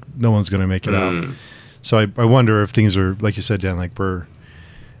 Like, no one's gonna make it out. So I wonder if things are, like you said, Dan, like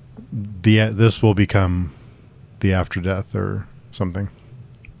this will become the after death or something,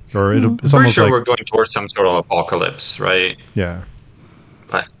 or it's I'm pretty almost sure like, we're going towards some sort of apocalypse, right? yeah.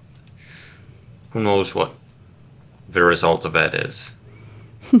 But who knows what the result of that is.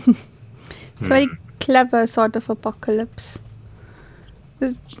 It's very clever sort of apocalypse.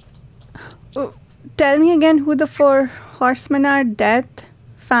 Tell me again who the 4 horsemen are. Death,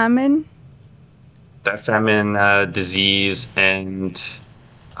 famine. That famine, disease, and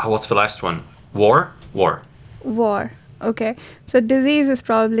what's the last one? War. War. Okay. So disease is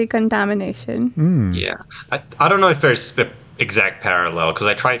probably contamination. Yeah. I don't know if there's the exact parallel, because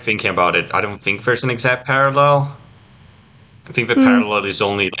I tried thinking about it. I don't think there's an exact parallel. I think the parallel is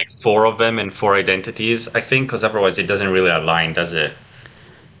only like 4 of them and 4 identities, I think, because otherwise it doesn't really align, does it?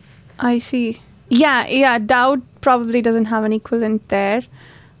 I see. Yeah. Doubt probably doesn't have an equivalent there.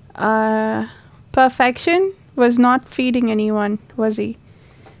 Perfection was not feeding anyone, was he?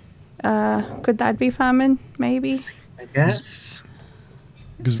 Could that be famine? Maybe. I guess.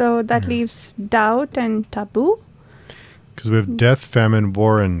 So that leaves doubt and taboo. Because we have death, famine,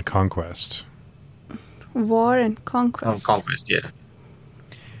 war, and conquest. War and conquest. Conquest, yeah.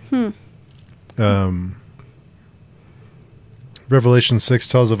 Revelation 6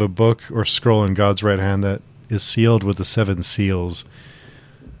 tells of a book or scroll in God's right hand that is sealed with the 7 seals.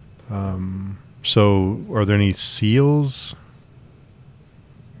 So, are there any seals?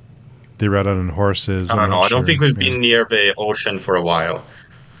 They ride on horses. I don't know. I don't think we've Yeah. been near the ocean for a while.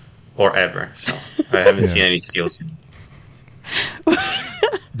 Or ever. So I haven't seen any seals.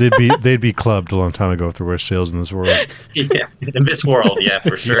 They'd be clubbed a long time ago if there were seals in this world. Yeah. In this world, yeah,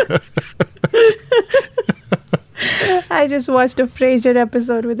 for sure. I just watched a Frasier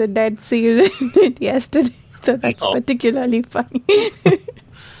episode with a dead seal in it yesterday, so that's Oh. particularly funny.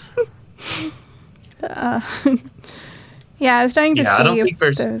 Yeah, I was trying to see I don't if think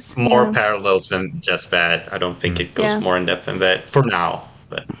there's more parallels than just that. I don't think it goes Yeah. more in depth than that for now.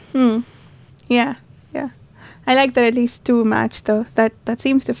 But Yeah. I like that at least 2 match, though. That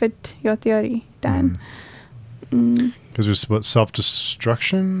seems to fit your theory, Dan. Because there's what,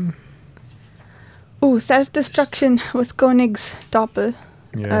 self-destruction? Oh, self-destruction was Koenig's doppel.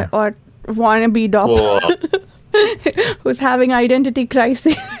 Yeah. Or wannabe doppel. Well, Who's having identity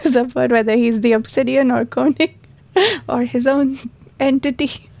crisis about whether he's the Obsidian or Koenig or his own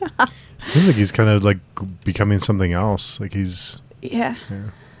entity. Seems like he's kind of like becoming something else. Like he's. Yeah.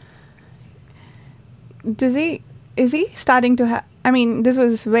 Yeah. Is he starting to have... I mean, this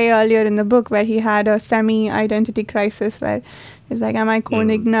was way earlier in the book where he had a semi-identity crisis where he's like, am I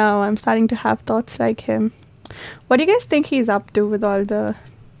Koenig now? I'm starting to have thoughts like him. What do you guys think he's up to with all the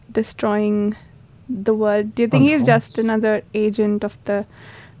destroying the world? Do you think he's just another agent of the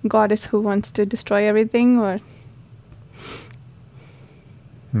goddess who wants to destroy everything, or...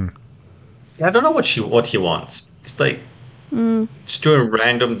 I don't know what he wants. It's like just doing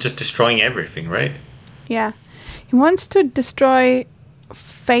random, just destroying everything, right? Yeah. He wants to destroy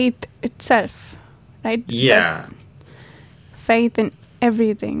faith itself, right? Yeah. That faith in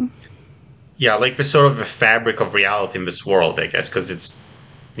everything. Yeah, like the sort of the fabric of reality in this world, I guess, because it's,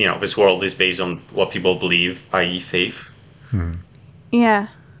 this world is based on what people believe, i.e. faith. Yeah.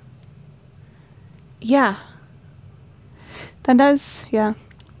 Yeah. That does, yeah.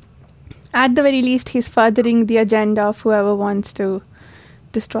 At the very least, he's furthering the agenda of whoever wants to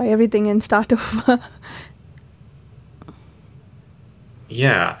destroy everything and start over.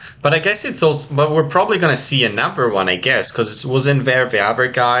 Yeah, but I guess it's also, but we're probably going to see another one, I guess, because it wasn't there the other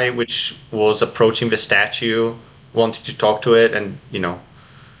guy which was approaching the statue, wanting to talk to it, and,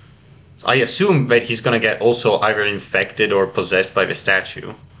 I assume that he's going to get also either infected or possessed by the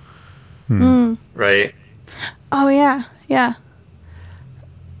statue. Right? Oh, yeah, yeah.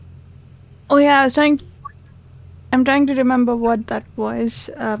 Oh, yeah, I'm trying to remember what that was.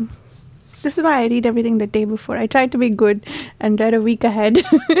 This is why I read everything the day before. I try to be good and read a week ahead.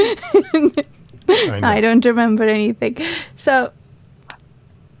 I don't remember anything. So,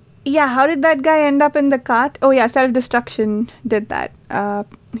 yeah, how did that guy end up in the cart? Oh, yeah, self-destruction did that.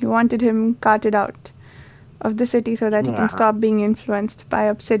 He wanted him carted out of the city so that he can stop being influenced by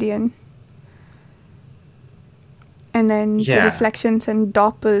Obsidian. And then the reflections and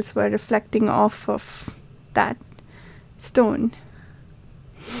doppels were reflecting off of that stone.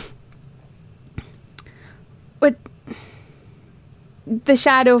 But the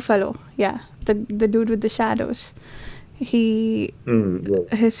shadow fellow, the dude with the shadows, his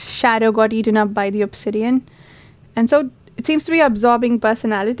shadow got eaten up by the Obsidian, and so it seems to be absorbing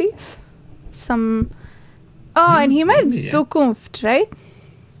personalities. And he met Zukunft, right?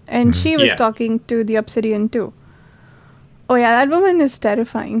 And she was talking to the Obsidian too. Oh yeah, that woman is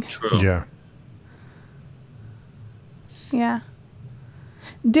terrifying. True. Yeah. Yeah.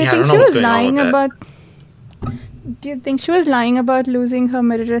 Do you think she was lying about... Do you think she was lying about losing her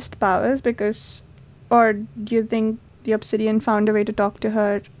mirrorist powers or do you think the Obsidian found a way to talk to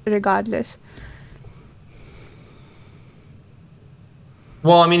her regardless?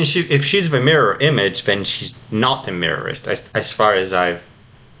 Well, I mean, if she's the mirror image, then she's not a mirrorist, as far as I've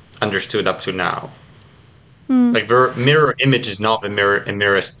understood up to now. Like, the mirror image is not the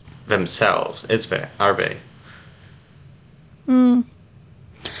mirrorist themselves, are they?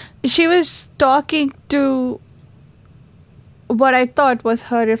 She was talking to what I thought was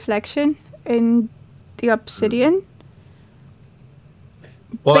her reflection in the Obsidian.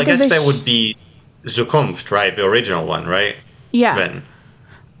 Well, I guess that would be Zukunft, right? The original one, right? Yeah. Then.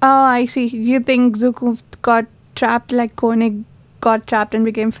 Oh, I see. Do you think Zukunft got trapped like Koenig got trapped and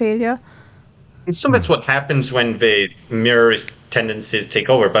became failure? So that's what happens when the mirrorist tendencies take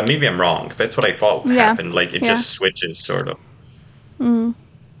over, but maybe I'm wrong. That's what I thought happened. Like, it just switches, sort of.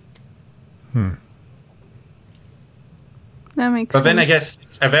 That makes sense. But then I guess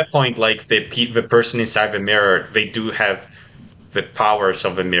at that point, like, the person inside the mirror, they do have the powers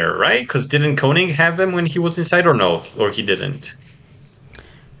of the mirror, right? Because didn't Koenig have them when he was inside, or no? Or he didn't?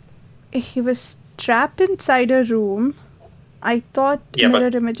 He was trapped inside a room. I thought mirror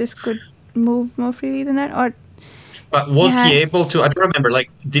images could move more freely than that, but was he able to? I don't remember.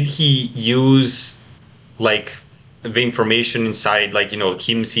 Like, did he use like the information inside, like,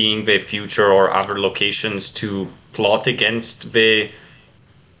 him seeing the future or other locations to plot against the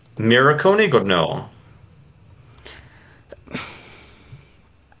mirror Koenig, or no?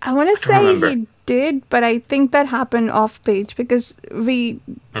 I want to say he did, but I think that happened off page because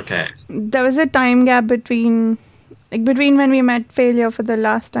there was a time gap between when we met Failure for the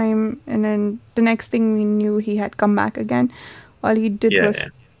last time and then the next thing we knew he had come back again. All he did was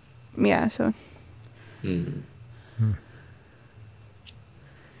so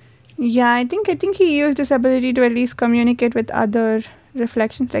yeah, I think he used this ability to at least communicate with other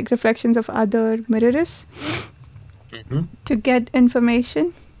reflections, like reflections of other mirrorists, to get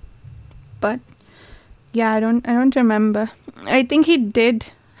information. But Yeah, I don't remember. I think he did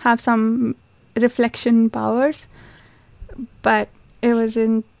have some reflection powers, but it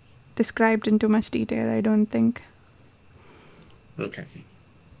wasn't described in too much detail, I don't think. Okay.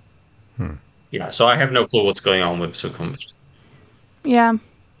 Yeah, so I have no clue what's going on with Zukunft. Yeah.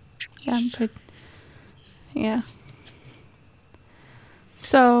 Yeah, but yeah.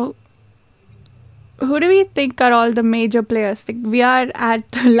 So who do we think are all the major players? Like, we are at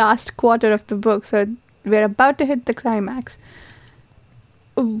the last quarter of the book, so we're about to hit the climax.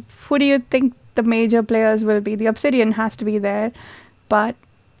 Who do you think the major players will be? The Obsidian has to be there, but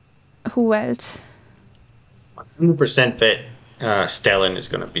who else? 100% that Stellan is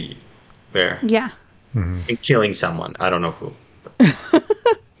going to be there Yeah. and killing someone. I don't know who.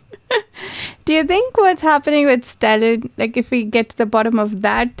 Do you think what's happening with Stellan, like if we get to the bottom of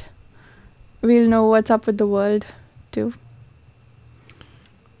that, we'll know what's up with the world too?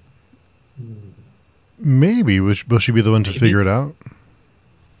 Maybe. Will she be the one to figure it out?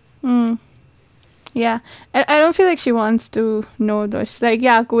 Yeah. I don't feel like she wants to know though. She's like,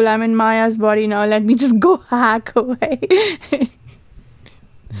 yeah, cool, I'm in Maya's body now. Let me just go hack away.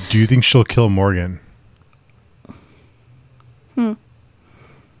 Do you think she'll kill Morgan?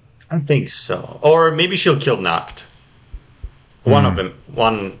 I think so. Or maybe she'll kill Nacht. One of them.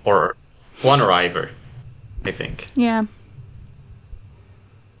 One or either, I think. Yeah.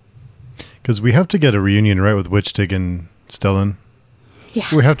 Because we have to get a reunion, right, with Witchtig and Stellan? Yeah.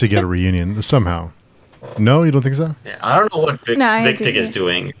 We have to get a reunion somehow. No, you don't think so? Yeah, I don't know what I Victig agree. is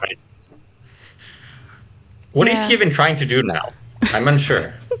doing. What is he even trying to do now? I'm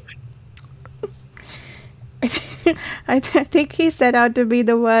unsure. I think he set out to be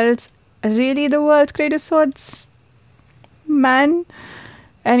the world's greatest swords man,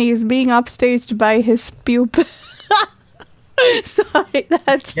 and he's being upstaged by his pupil. Sorry,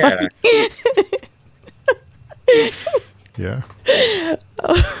 that's Yeah. funny. Yeah.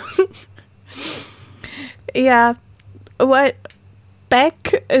 Yeah. What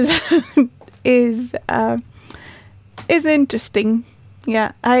Beck is interesting.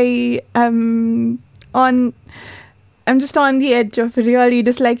 Yeah, I'm just on the edge of really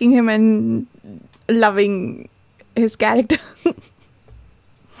disliking him and loving his character.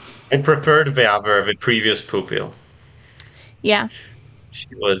 I preferred the other, the previous pupil. Yeah. She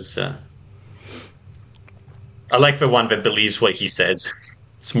was. I like the one that believes what he says.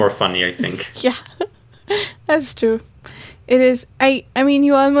 It's more funny, I think. Yeah. That's true. It is. I mean,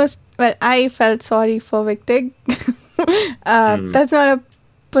 you almost. Well, I felt sorry for Victig. That's not a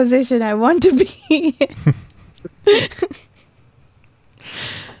position I want to be in.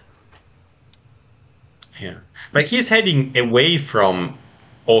 Yeah. But he's heading away from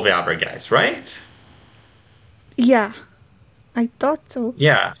all the other guys, right? Yeah. I thought so.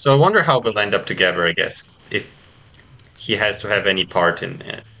 Yeah. So I wonder how they'll end up together, I guess, if he has to have any part in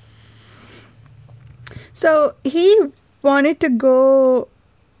it. So he wanted to go.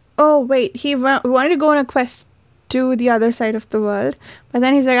 Oh wait, he wanted to go on a quest to the other side of the world, but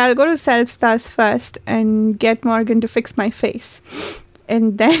then he's like, "I'll go to Selbstas first and get Morgan to fix my face,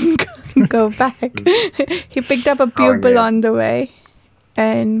 and then go back." He picked up a pupil on the way,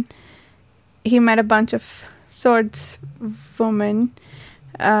 and he met a bunch of swordswomen.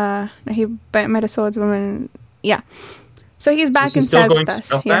 He met a swordswoman. Yeah. So he's back in still going to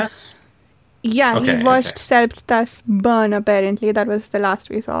Selbstas. Belfast? Yeah, Okay, he watched Selbstas burn, apparently. That was the last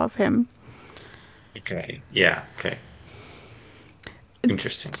we saw of him. Okay. Yeah. Okay.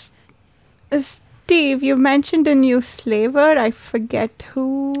 Interesting. Steve, you mentioned a new slaver. I forget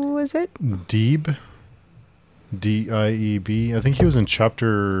who was it? Deeb? D-I-E-B. I think he was in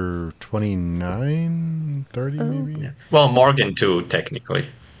chapter 29, 30 maybe? Yeah. Well, Morgan too, technically.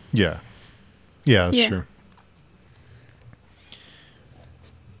 Yeah. Yeah, that's Yeah. true.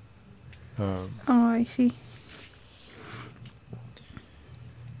 Oh, I see.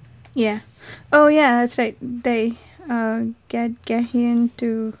 Yeah. Oh, yeah, that's right. They get Gehian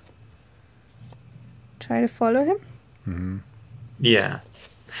to try to follow him. Mm-hmm. Yeah.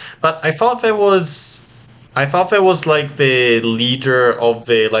 But I thought there was like the leader of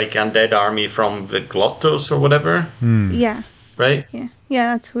the like undead army from the Glottos or whatever, Yeah. right? Yeah.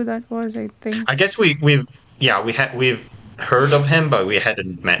 Yeah, that's who that was, I think. I guess we've heard of him, but we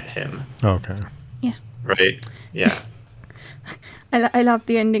hadn't met him, Okay. Yeah. right? Yeah. I love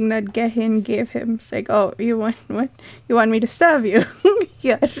the ending that Gehin gave him. It's like, oh, you want what? You want me to serve you?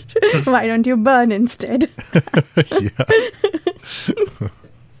 Here. Why don't you burn instead? Yeah.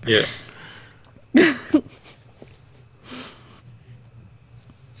 Yeah.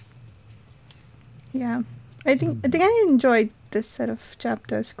 Yeah. I think I enjoyed this set of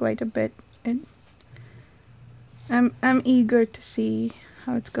chapters quite a bit. And I'm eager to see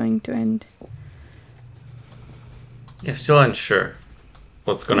how it's going to end. Yeah, still unsure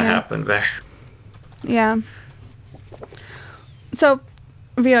what's going to Yeah. happen there. Yeah. So,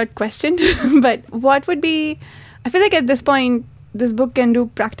 weird question, but what would be? I feel like at this point, this book can do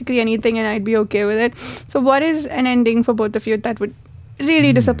practically anything, and I'd be okay with it. So, what is an ending for both of you that would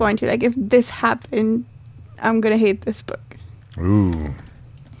really disappoint you? Like, if this happened, I'm gonna hate this book. Ooh.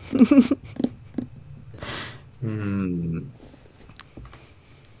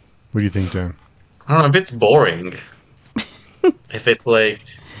 What do you think, Dan? I don't know if it's boring. If it's like,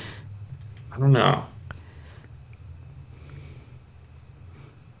 I don't know.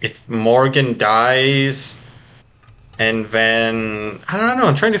 If Morgan dies, and then I don't know.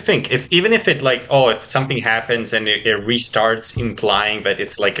 I'm trying to think. Even if it like, if something happens and it restarts, implying that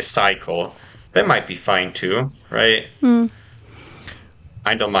it's like a cycle, that might be fine too, right?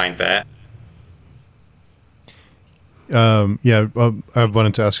 I don't mind that. Yeah, I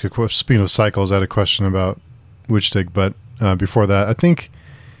wanted to ask a question. Speaking of cycles, I had a question about Witchdig, but before that, I think,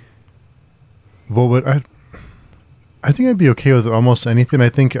 I think I'd be okay with almost anything. I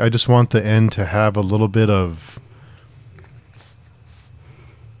think I just want the end to have a little bit of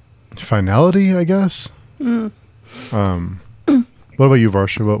finality, I guess. What about you,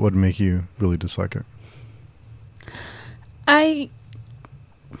 Varsha? What would make you really dislike it? I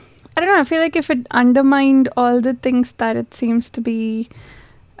don't know. I feel like if it undermined all the things that it seems to be,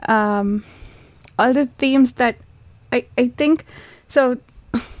 all the themes that I think. So,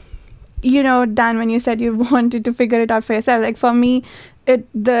 Dan, when you said you wanted to figure it out for yourself, like for me, it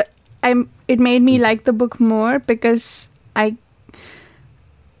made me like the book more because I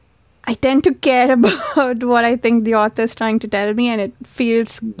tend to care about what I think the author is trying to tell me, and it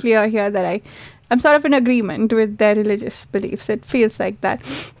feels clear here that I'm sort of in agreement with their religious beliefs. It feels like that.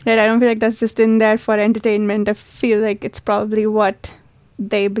 Right? I don't feel like that's just in there for entertainment. I feel like it's probably what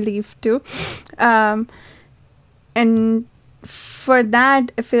they believe too. And for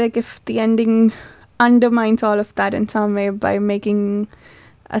that, I feel like if the ending undermines all of that in some way by making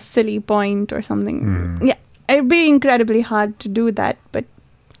a silly point or something, yeah, it'd be incredibly hard to do that. But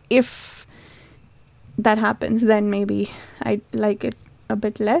if that happens, then maybe I'd like it a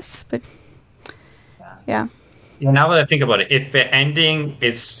bit less. But yeah. Now that I think about it, if the ending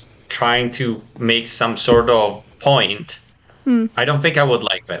is trying to make some sort of point, I don't think I would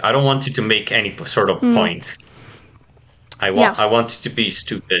like that. I don't want it to make any sort of point. I want it to be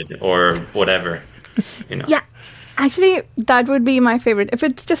stupid or whatever, Yeah, actually, that would be my favorite. If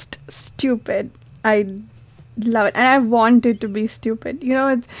it's just stupid, I'd love it. And I want it to be stupid.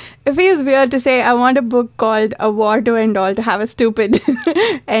 It feels weird to say I want a book called A War to End All to have a stupid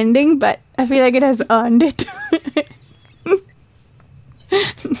ending, but I feel like it has earned it.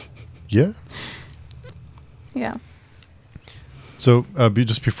 Yeah. Yeah. So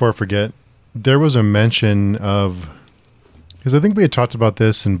just before I forget, there was a mention of, because I think we had talked about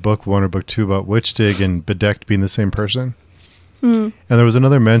this in book 1 or book 2 about Witchdig and Bedecked being the same person. And there was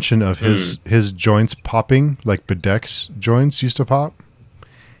another mention of his joints popping, like Bedecked's joints used to pop.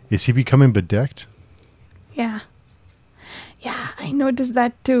 Is he becoming bedecked? Yeah. Yeah, I noticed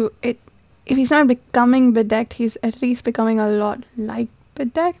that too. If he's not becoming bedecked, he's at least becoming a lot like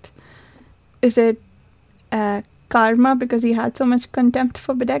bedecked. Is it karma because he had so much contempt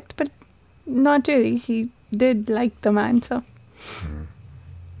for bedecked? But not really. He did like the man, so.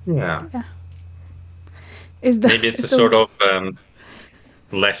 Yeah. Maybe it's a sort of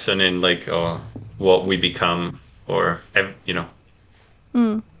lesson in like what we become, or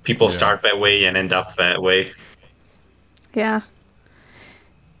people start that way and end up that way. Yeah.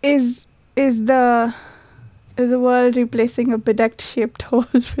 Is the world replacing a bedecked shaped hole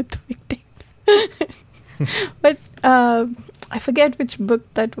with Witchdig? But I forget which book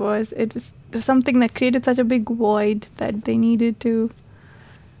that was. There was something that created such a big void that they needed to.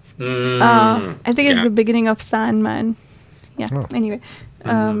 I think it's the beginning of Sandman. Yeah. Oh. Anyway,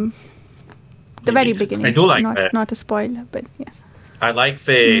 the very beginning. I do like that. Not a spoiler, but yeah. I like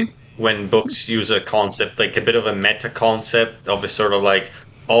when books use a concept, like a bit of a meta concept of a sort of like,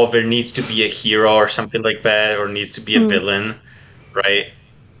 there needs to be a hero or something like that, or needs to be a villain, right?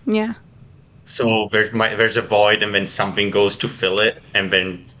 Yeah. So there's a void, and then something goes to fill it, and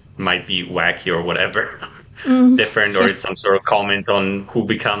then might be wacky or whatever, different, or it's some sort of comment on who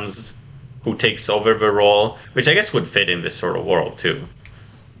takes over the role, which I guess would fit in this sort of world too,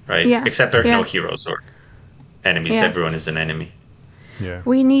 right? Yeah. Except there's no heroes or enemies. Yeah. Everyone is an enemy. Yeah.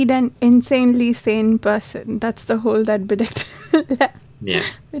 We need an insanely sane person. That's the whole that bedecked. Yeah.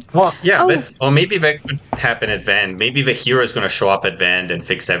 Well, yeah, or maybe that could happen at the end. Maybe the hero is going to show up at the end and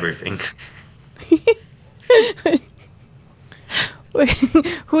fix everything.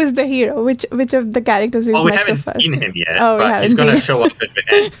 Who's the hero? Which of the characters we've Well, we met haven't so far? seen him yet, Oh, we but he's haven't gonna seen show up at the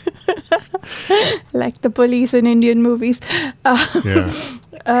end. like the police in Indian movies. Yeah.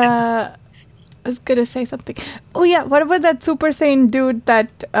 I was gonna say something. Oh yeah, what about that Super Saiyan dude that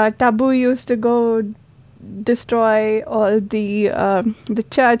Taboo used to go destroy all the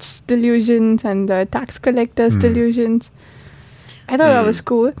church delusions and the tax collectors delusions? I thought that was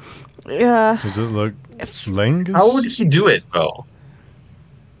cool. Yeah. Does it look Lengus? How would he do it, though?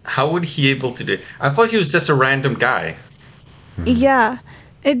 How would he able to do it? I thought he was just a random guy. Yeah,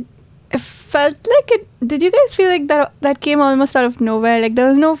 it felt like it. Did you guys feel like that came almost out of nowhere? Like there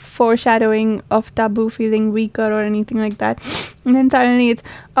was no foreshadowing of Taboo feeling weaker or anything like that. And then suddenly it's,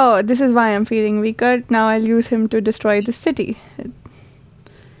 oh, this is why I'm feeling weaker. Now I'll use him to destroy the city.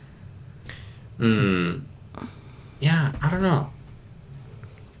 Yeah, I don't know.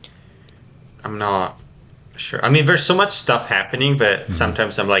 I'm not sure. I mean, there's so much stuff happening that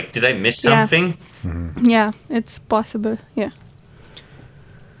sometimes I'm like, did I miss Yeah. something? Yeah, it's possible. Yeah.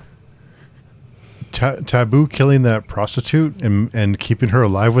 Taboo killing that prostitute and keeping her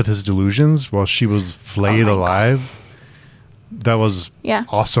alive with his delusions while she was flayed alive. That was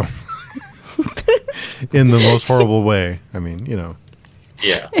awesome. In the most horrible way. I mean,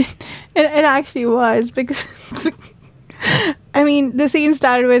 Yeah. It actually was, because I mean, the scene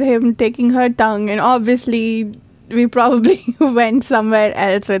started with him taking her tongue, and obviously we probably went somewhere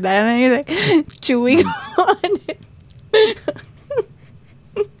else with that, and then he's like chewing on it.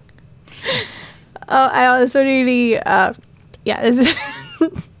 I also really, this is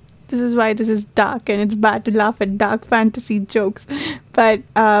this is why this is dark, and it's bad to laugh at dark fantasy jokes. But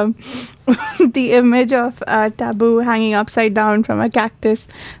the image of Taboo hanging upside down from a cactus,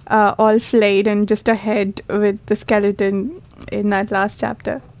 all flayed, and just a head with the skeleton in that last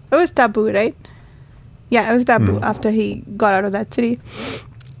chapter. It was Taboo, right? Yeah, it was Taboo after he got out of that city.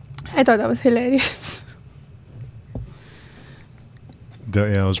 I thought that was hilarious.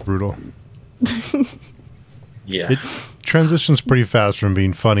 Yeah, it was brutal. Yeah. It transitions pretty fast from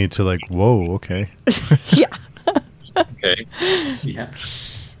being funny to like, whoa, okay. Yeah. Okay. Yeah.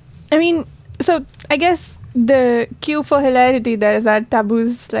 I mean, so I guess the cue for hilarity there is that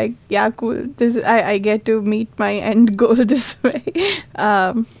Taboo's like, yeah, cool. This I get to meet my end goal this way.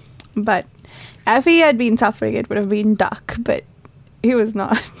 But if he had been suffering, it would have been dark. But he was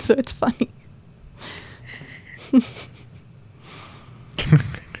not, so it's funny.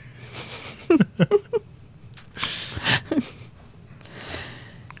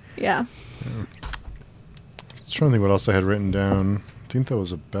 Yeah. Just trying to think what else I had written down. I think that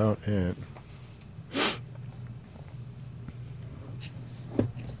was about it.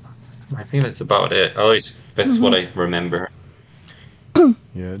 I think that's about it. At least that's what I remember.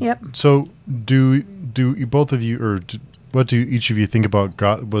 Yeah. Yep. So do both of you, or what do each of you think about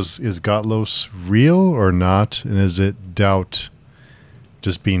is Gotlos real or not, and is it doubt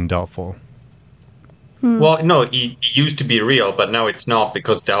just being doubtful? Well, no, it used to be real, but now it's not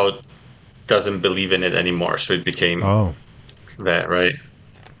because Doubt doesn't believe in it anymore. So it became that, right?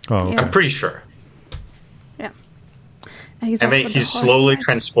 Oh, okay. Yeah. I'm pretty sure. Yeah. And he's, And then also the he's horse slowly fight.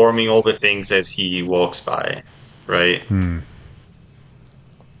 transforming all the things as he walks by, right?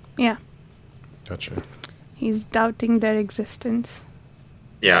 Yeah. Gotcha. He's doubting their existence.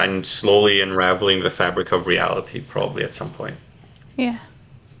 Yeah, and slowly unraveling the fabric of reality, probably at some point. Yeah.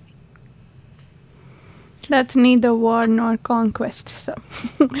 That's neither war nor conquest, so.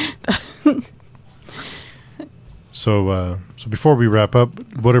 So before we wrap up,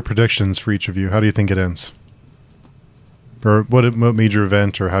 what are predictions for each of you? How do you think it ends? Or what major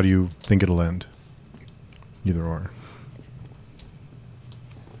event, or how do you think it'll end? Either or.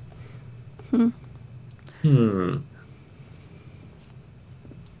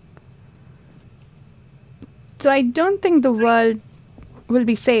 So I don't think the world will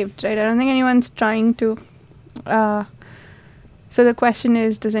be saved, right? I don't think anyone's trying to. So the question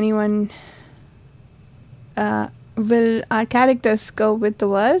is, does anyone... will our characters go with the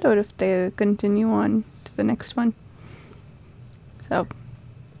world, or if they continue on to the next one? So...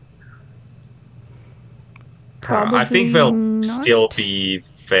 I think Probably they'll not. still be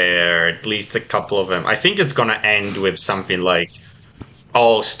there, at least a couple of them. I think it's going to end with something like,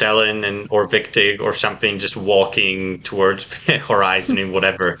 Stellan or Victig or something just walking towards the horizon in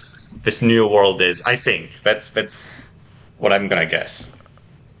whatever this new world is. I think that's what I'm going to guess.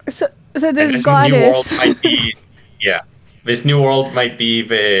 So And this this new world goddess... might be, this new world might be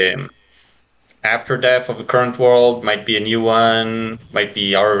the after death of the current world, might be a new one, might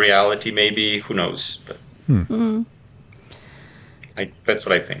be our reality, maybe, who knows? But that's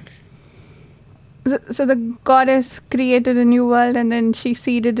what I think. So the goddess created a new world, and then she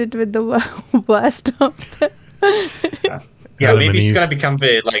seeded it with the worst of them. Yeah, Adam maybe and she's Eve. gonna become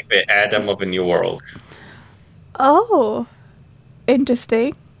the Adam of a new world. Oh,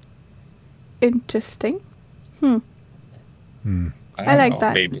 interesting. Interesting. I I like know,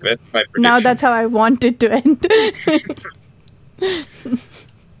 that. Maybe that's my prediction. Now that's how I want it to end.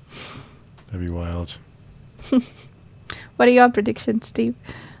 That'd be wild. What are your predictions, Steve?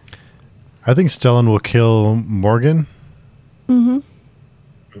 I think Stellan will kill Morgan. Mm-hmm.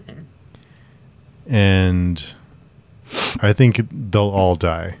 And I think they'll all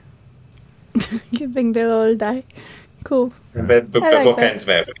die. You think they'll all die? Cool. The I like book that. ends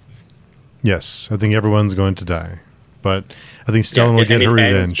that way. Yes, I think everyone's going to die. But I think Stellan will get and her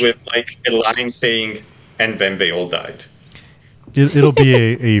it ends revenge. with like a line saying, "And then they all died." It'll be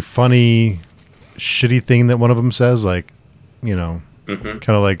a funny, shitty thing that one of them says, like, you know, kind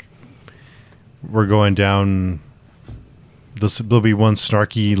of like we're going down. There'll be one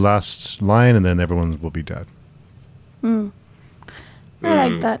snarky last line, and then everyone will be dead. I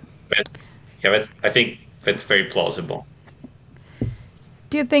like that. I think that's very plausible.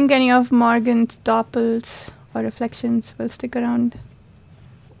 Do you think any of Morgan's doppels or reflections will stick around?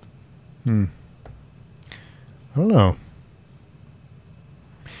 I don't know.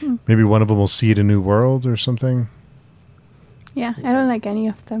 Maybe one of them will seed a new world or something. Yeah, I don't like any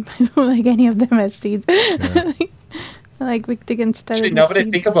of them. I don't like any of them as seeds. Yeah. I like Victig and Stellan. Actually, now that I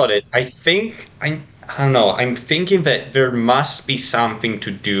think about it, I don't know. I'm thinking that there must be something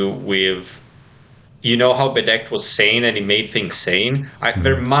to do with, you know, how Bedekt was sane and he made things sane.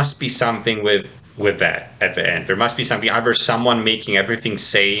 There must be something with that at the end. There must be something, either someone making everything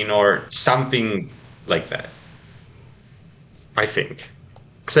sane or something like that. I think.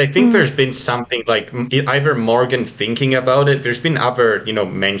 Because I think there's been something like either Morgan thinking about it. There's been other,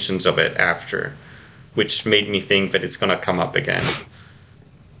 mentions of it after, which made me think that it's going to come up again.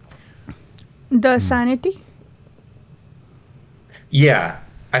 The sanity? Yeah.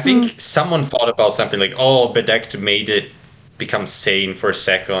 I think someone thought about something like, Bedekt made it become sane for a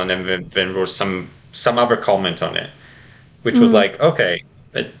second, and then there was some other comment on it, which was like, okay,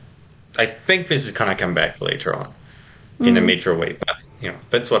 but I think this is going to come back later on in a major way. But,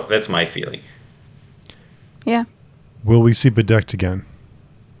 that's my feeling. Yeah. Will we see Bedekt again?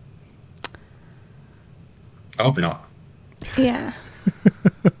 I hope not. Yeah.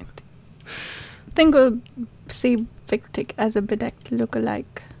 I think we'll see Victig as a Bedekt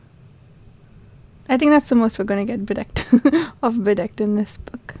lookalike. I think that's the most we're going to get of Bedekt in this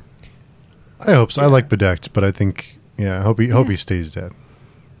book. I hope so. I like Bedekt, but I think, I hope he stays dead.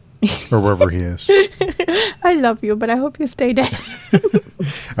 Or wherever he is. I love you, but I hope you stay dead.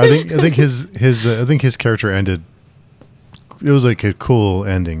 I think his character ended. It was like a cool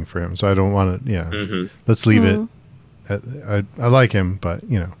ending for him, so I don't want to. Yeah, let's leave it. I like him, but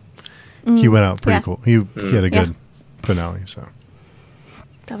he went out pretty cool. He had a good finale. So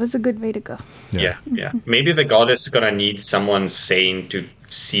that was a good way to go. Yeah. Maybe the goddess is gonna need someone sane to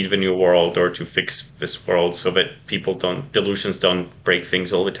see the new world or to fix this world, so that delusions don't break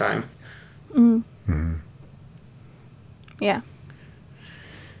things all the time. Yeah.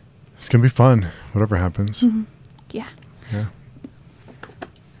 It's gonna be fun, whatever happens. Yeah.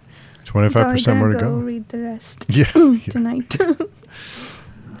 25% more to go. go. Read the rest. Yeah. Tonight.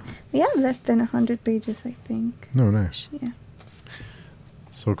 Yeah, less than 100 pages, I think. No, nice. Yeah.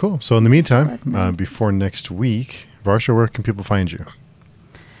 So cool. So in the meantime, But nice. before next week, Varsha, where can people find you?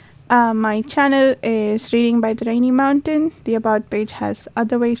 My channel is Reading by the Rainy Mountain. The About page has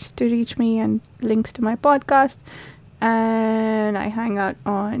other ways to reach me and links to my podcast. And I hang out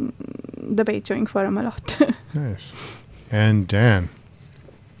on the Page Showing Forum a lot. Nice. And Dan.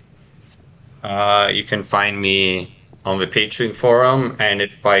 You can find me on the Patreon forum, and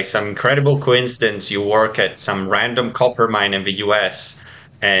if by some incredible coincidence you work at some random copper mine in the US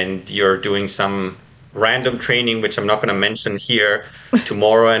and you're doing some random training, which I'm not going to mention here,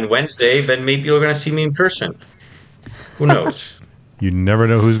 tomorrow and Wednesday, then maybe you're going to see me in person. Who knows? You never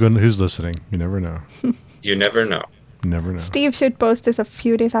know who's listening. You never know. You never know. You never know. Steve should post this a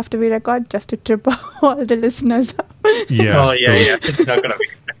few days after we record just to trip all the listeners up. Yeah. Oh yeah. It's not going to be.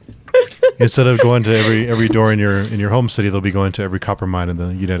 Instead of going to every door in your home city, they'll be going to every copper mine in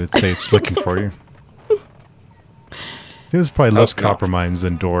the United States looking for you. There's probably less no. copper mines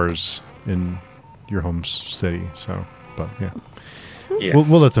than doors in your home city. So, but yeah, Yeah.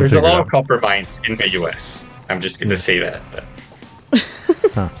 we'll let them There's a figure it lot out. of copper mines in the US. I'm just going to say that.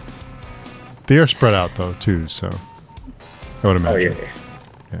 But. They are spread out though too. So, I would Oh imagine.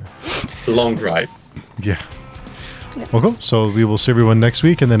 yeah. Long drive. Yeah. Yeah. Well, cool. So we will see everyone next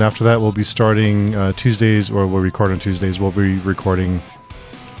week, and then after that, we'll be starting Tuesdays, or we'll record on Tuesdays. We'll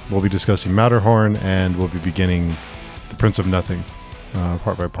be discussing Matterhorn, and we'll be beginning The Prince of Nothing,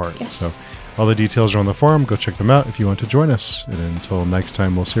 part by part. Yes. So all the details are on the forum. Go check them out if you want to join us. And until next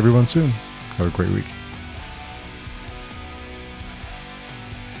time, we'll see everyone soon. Have a great week.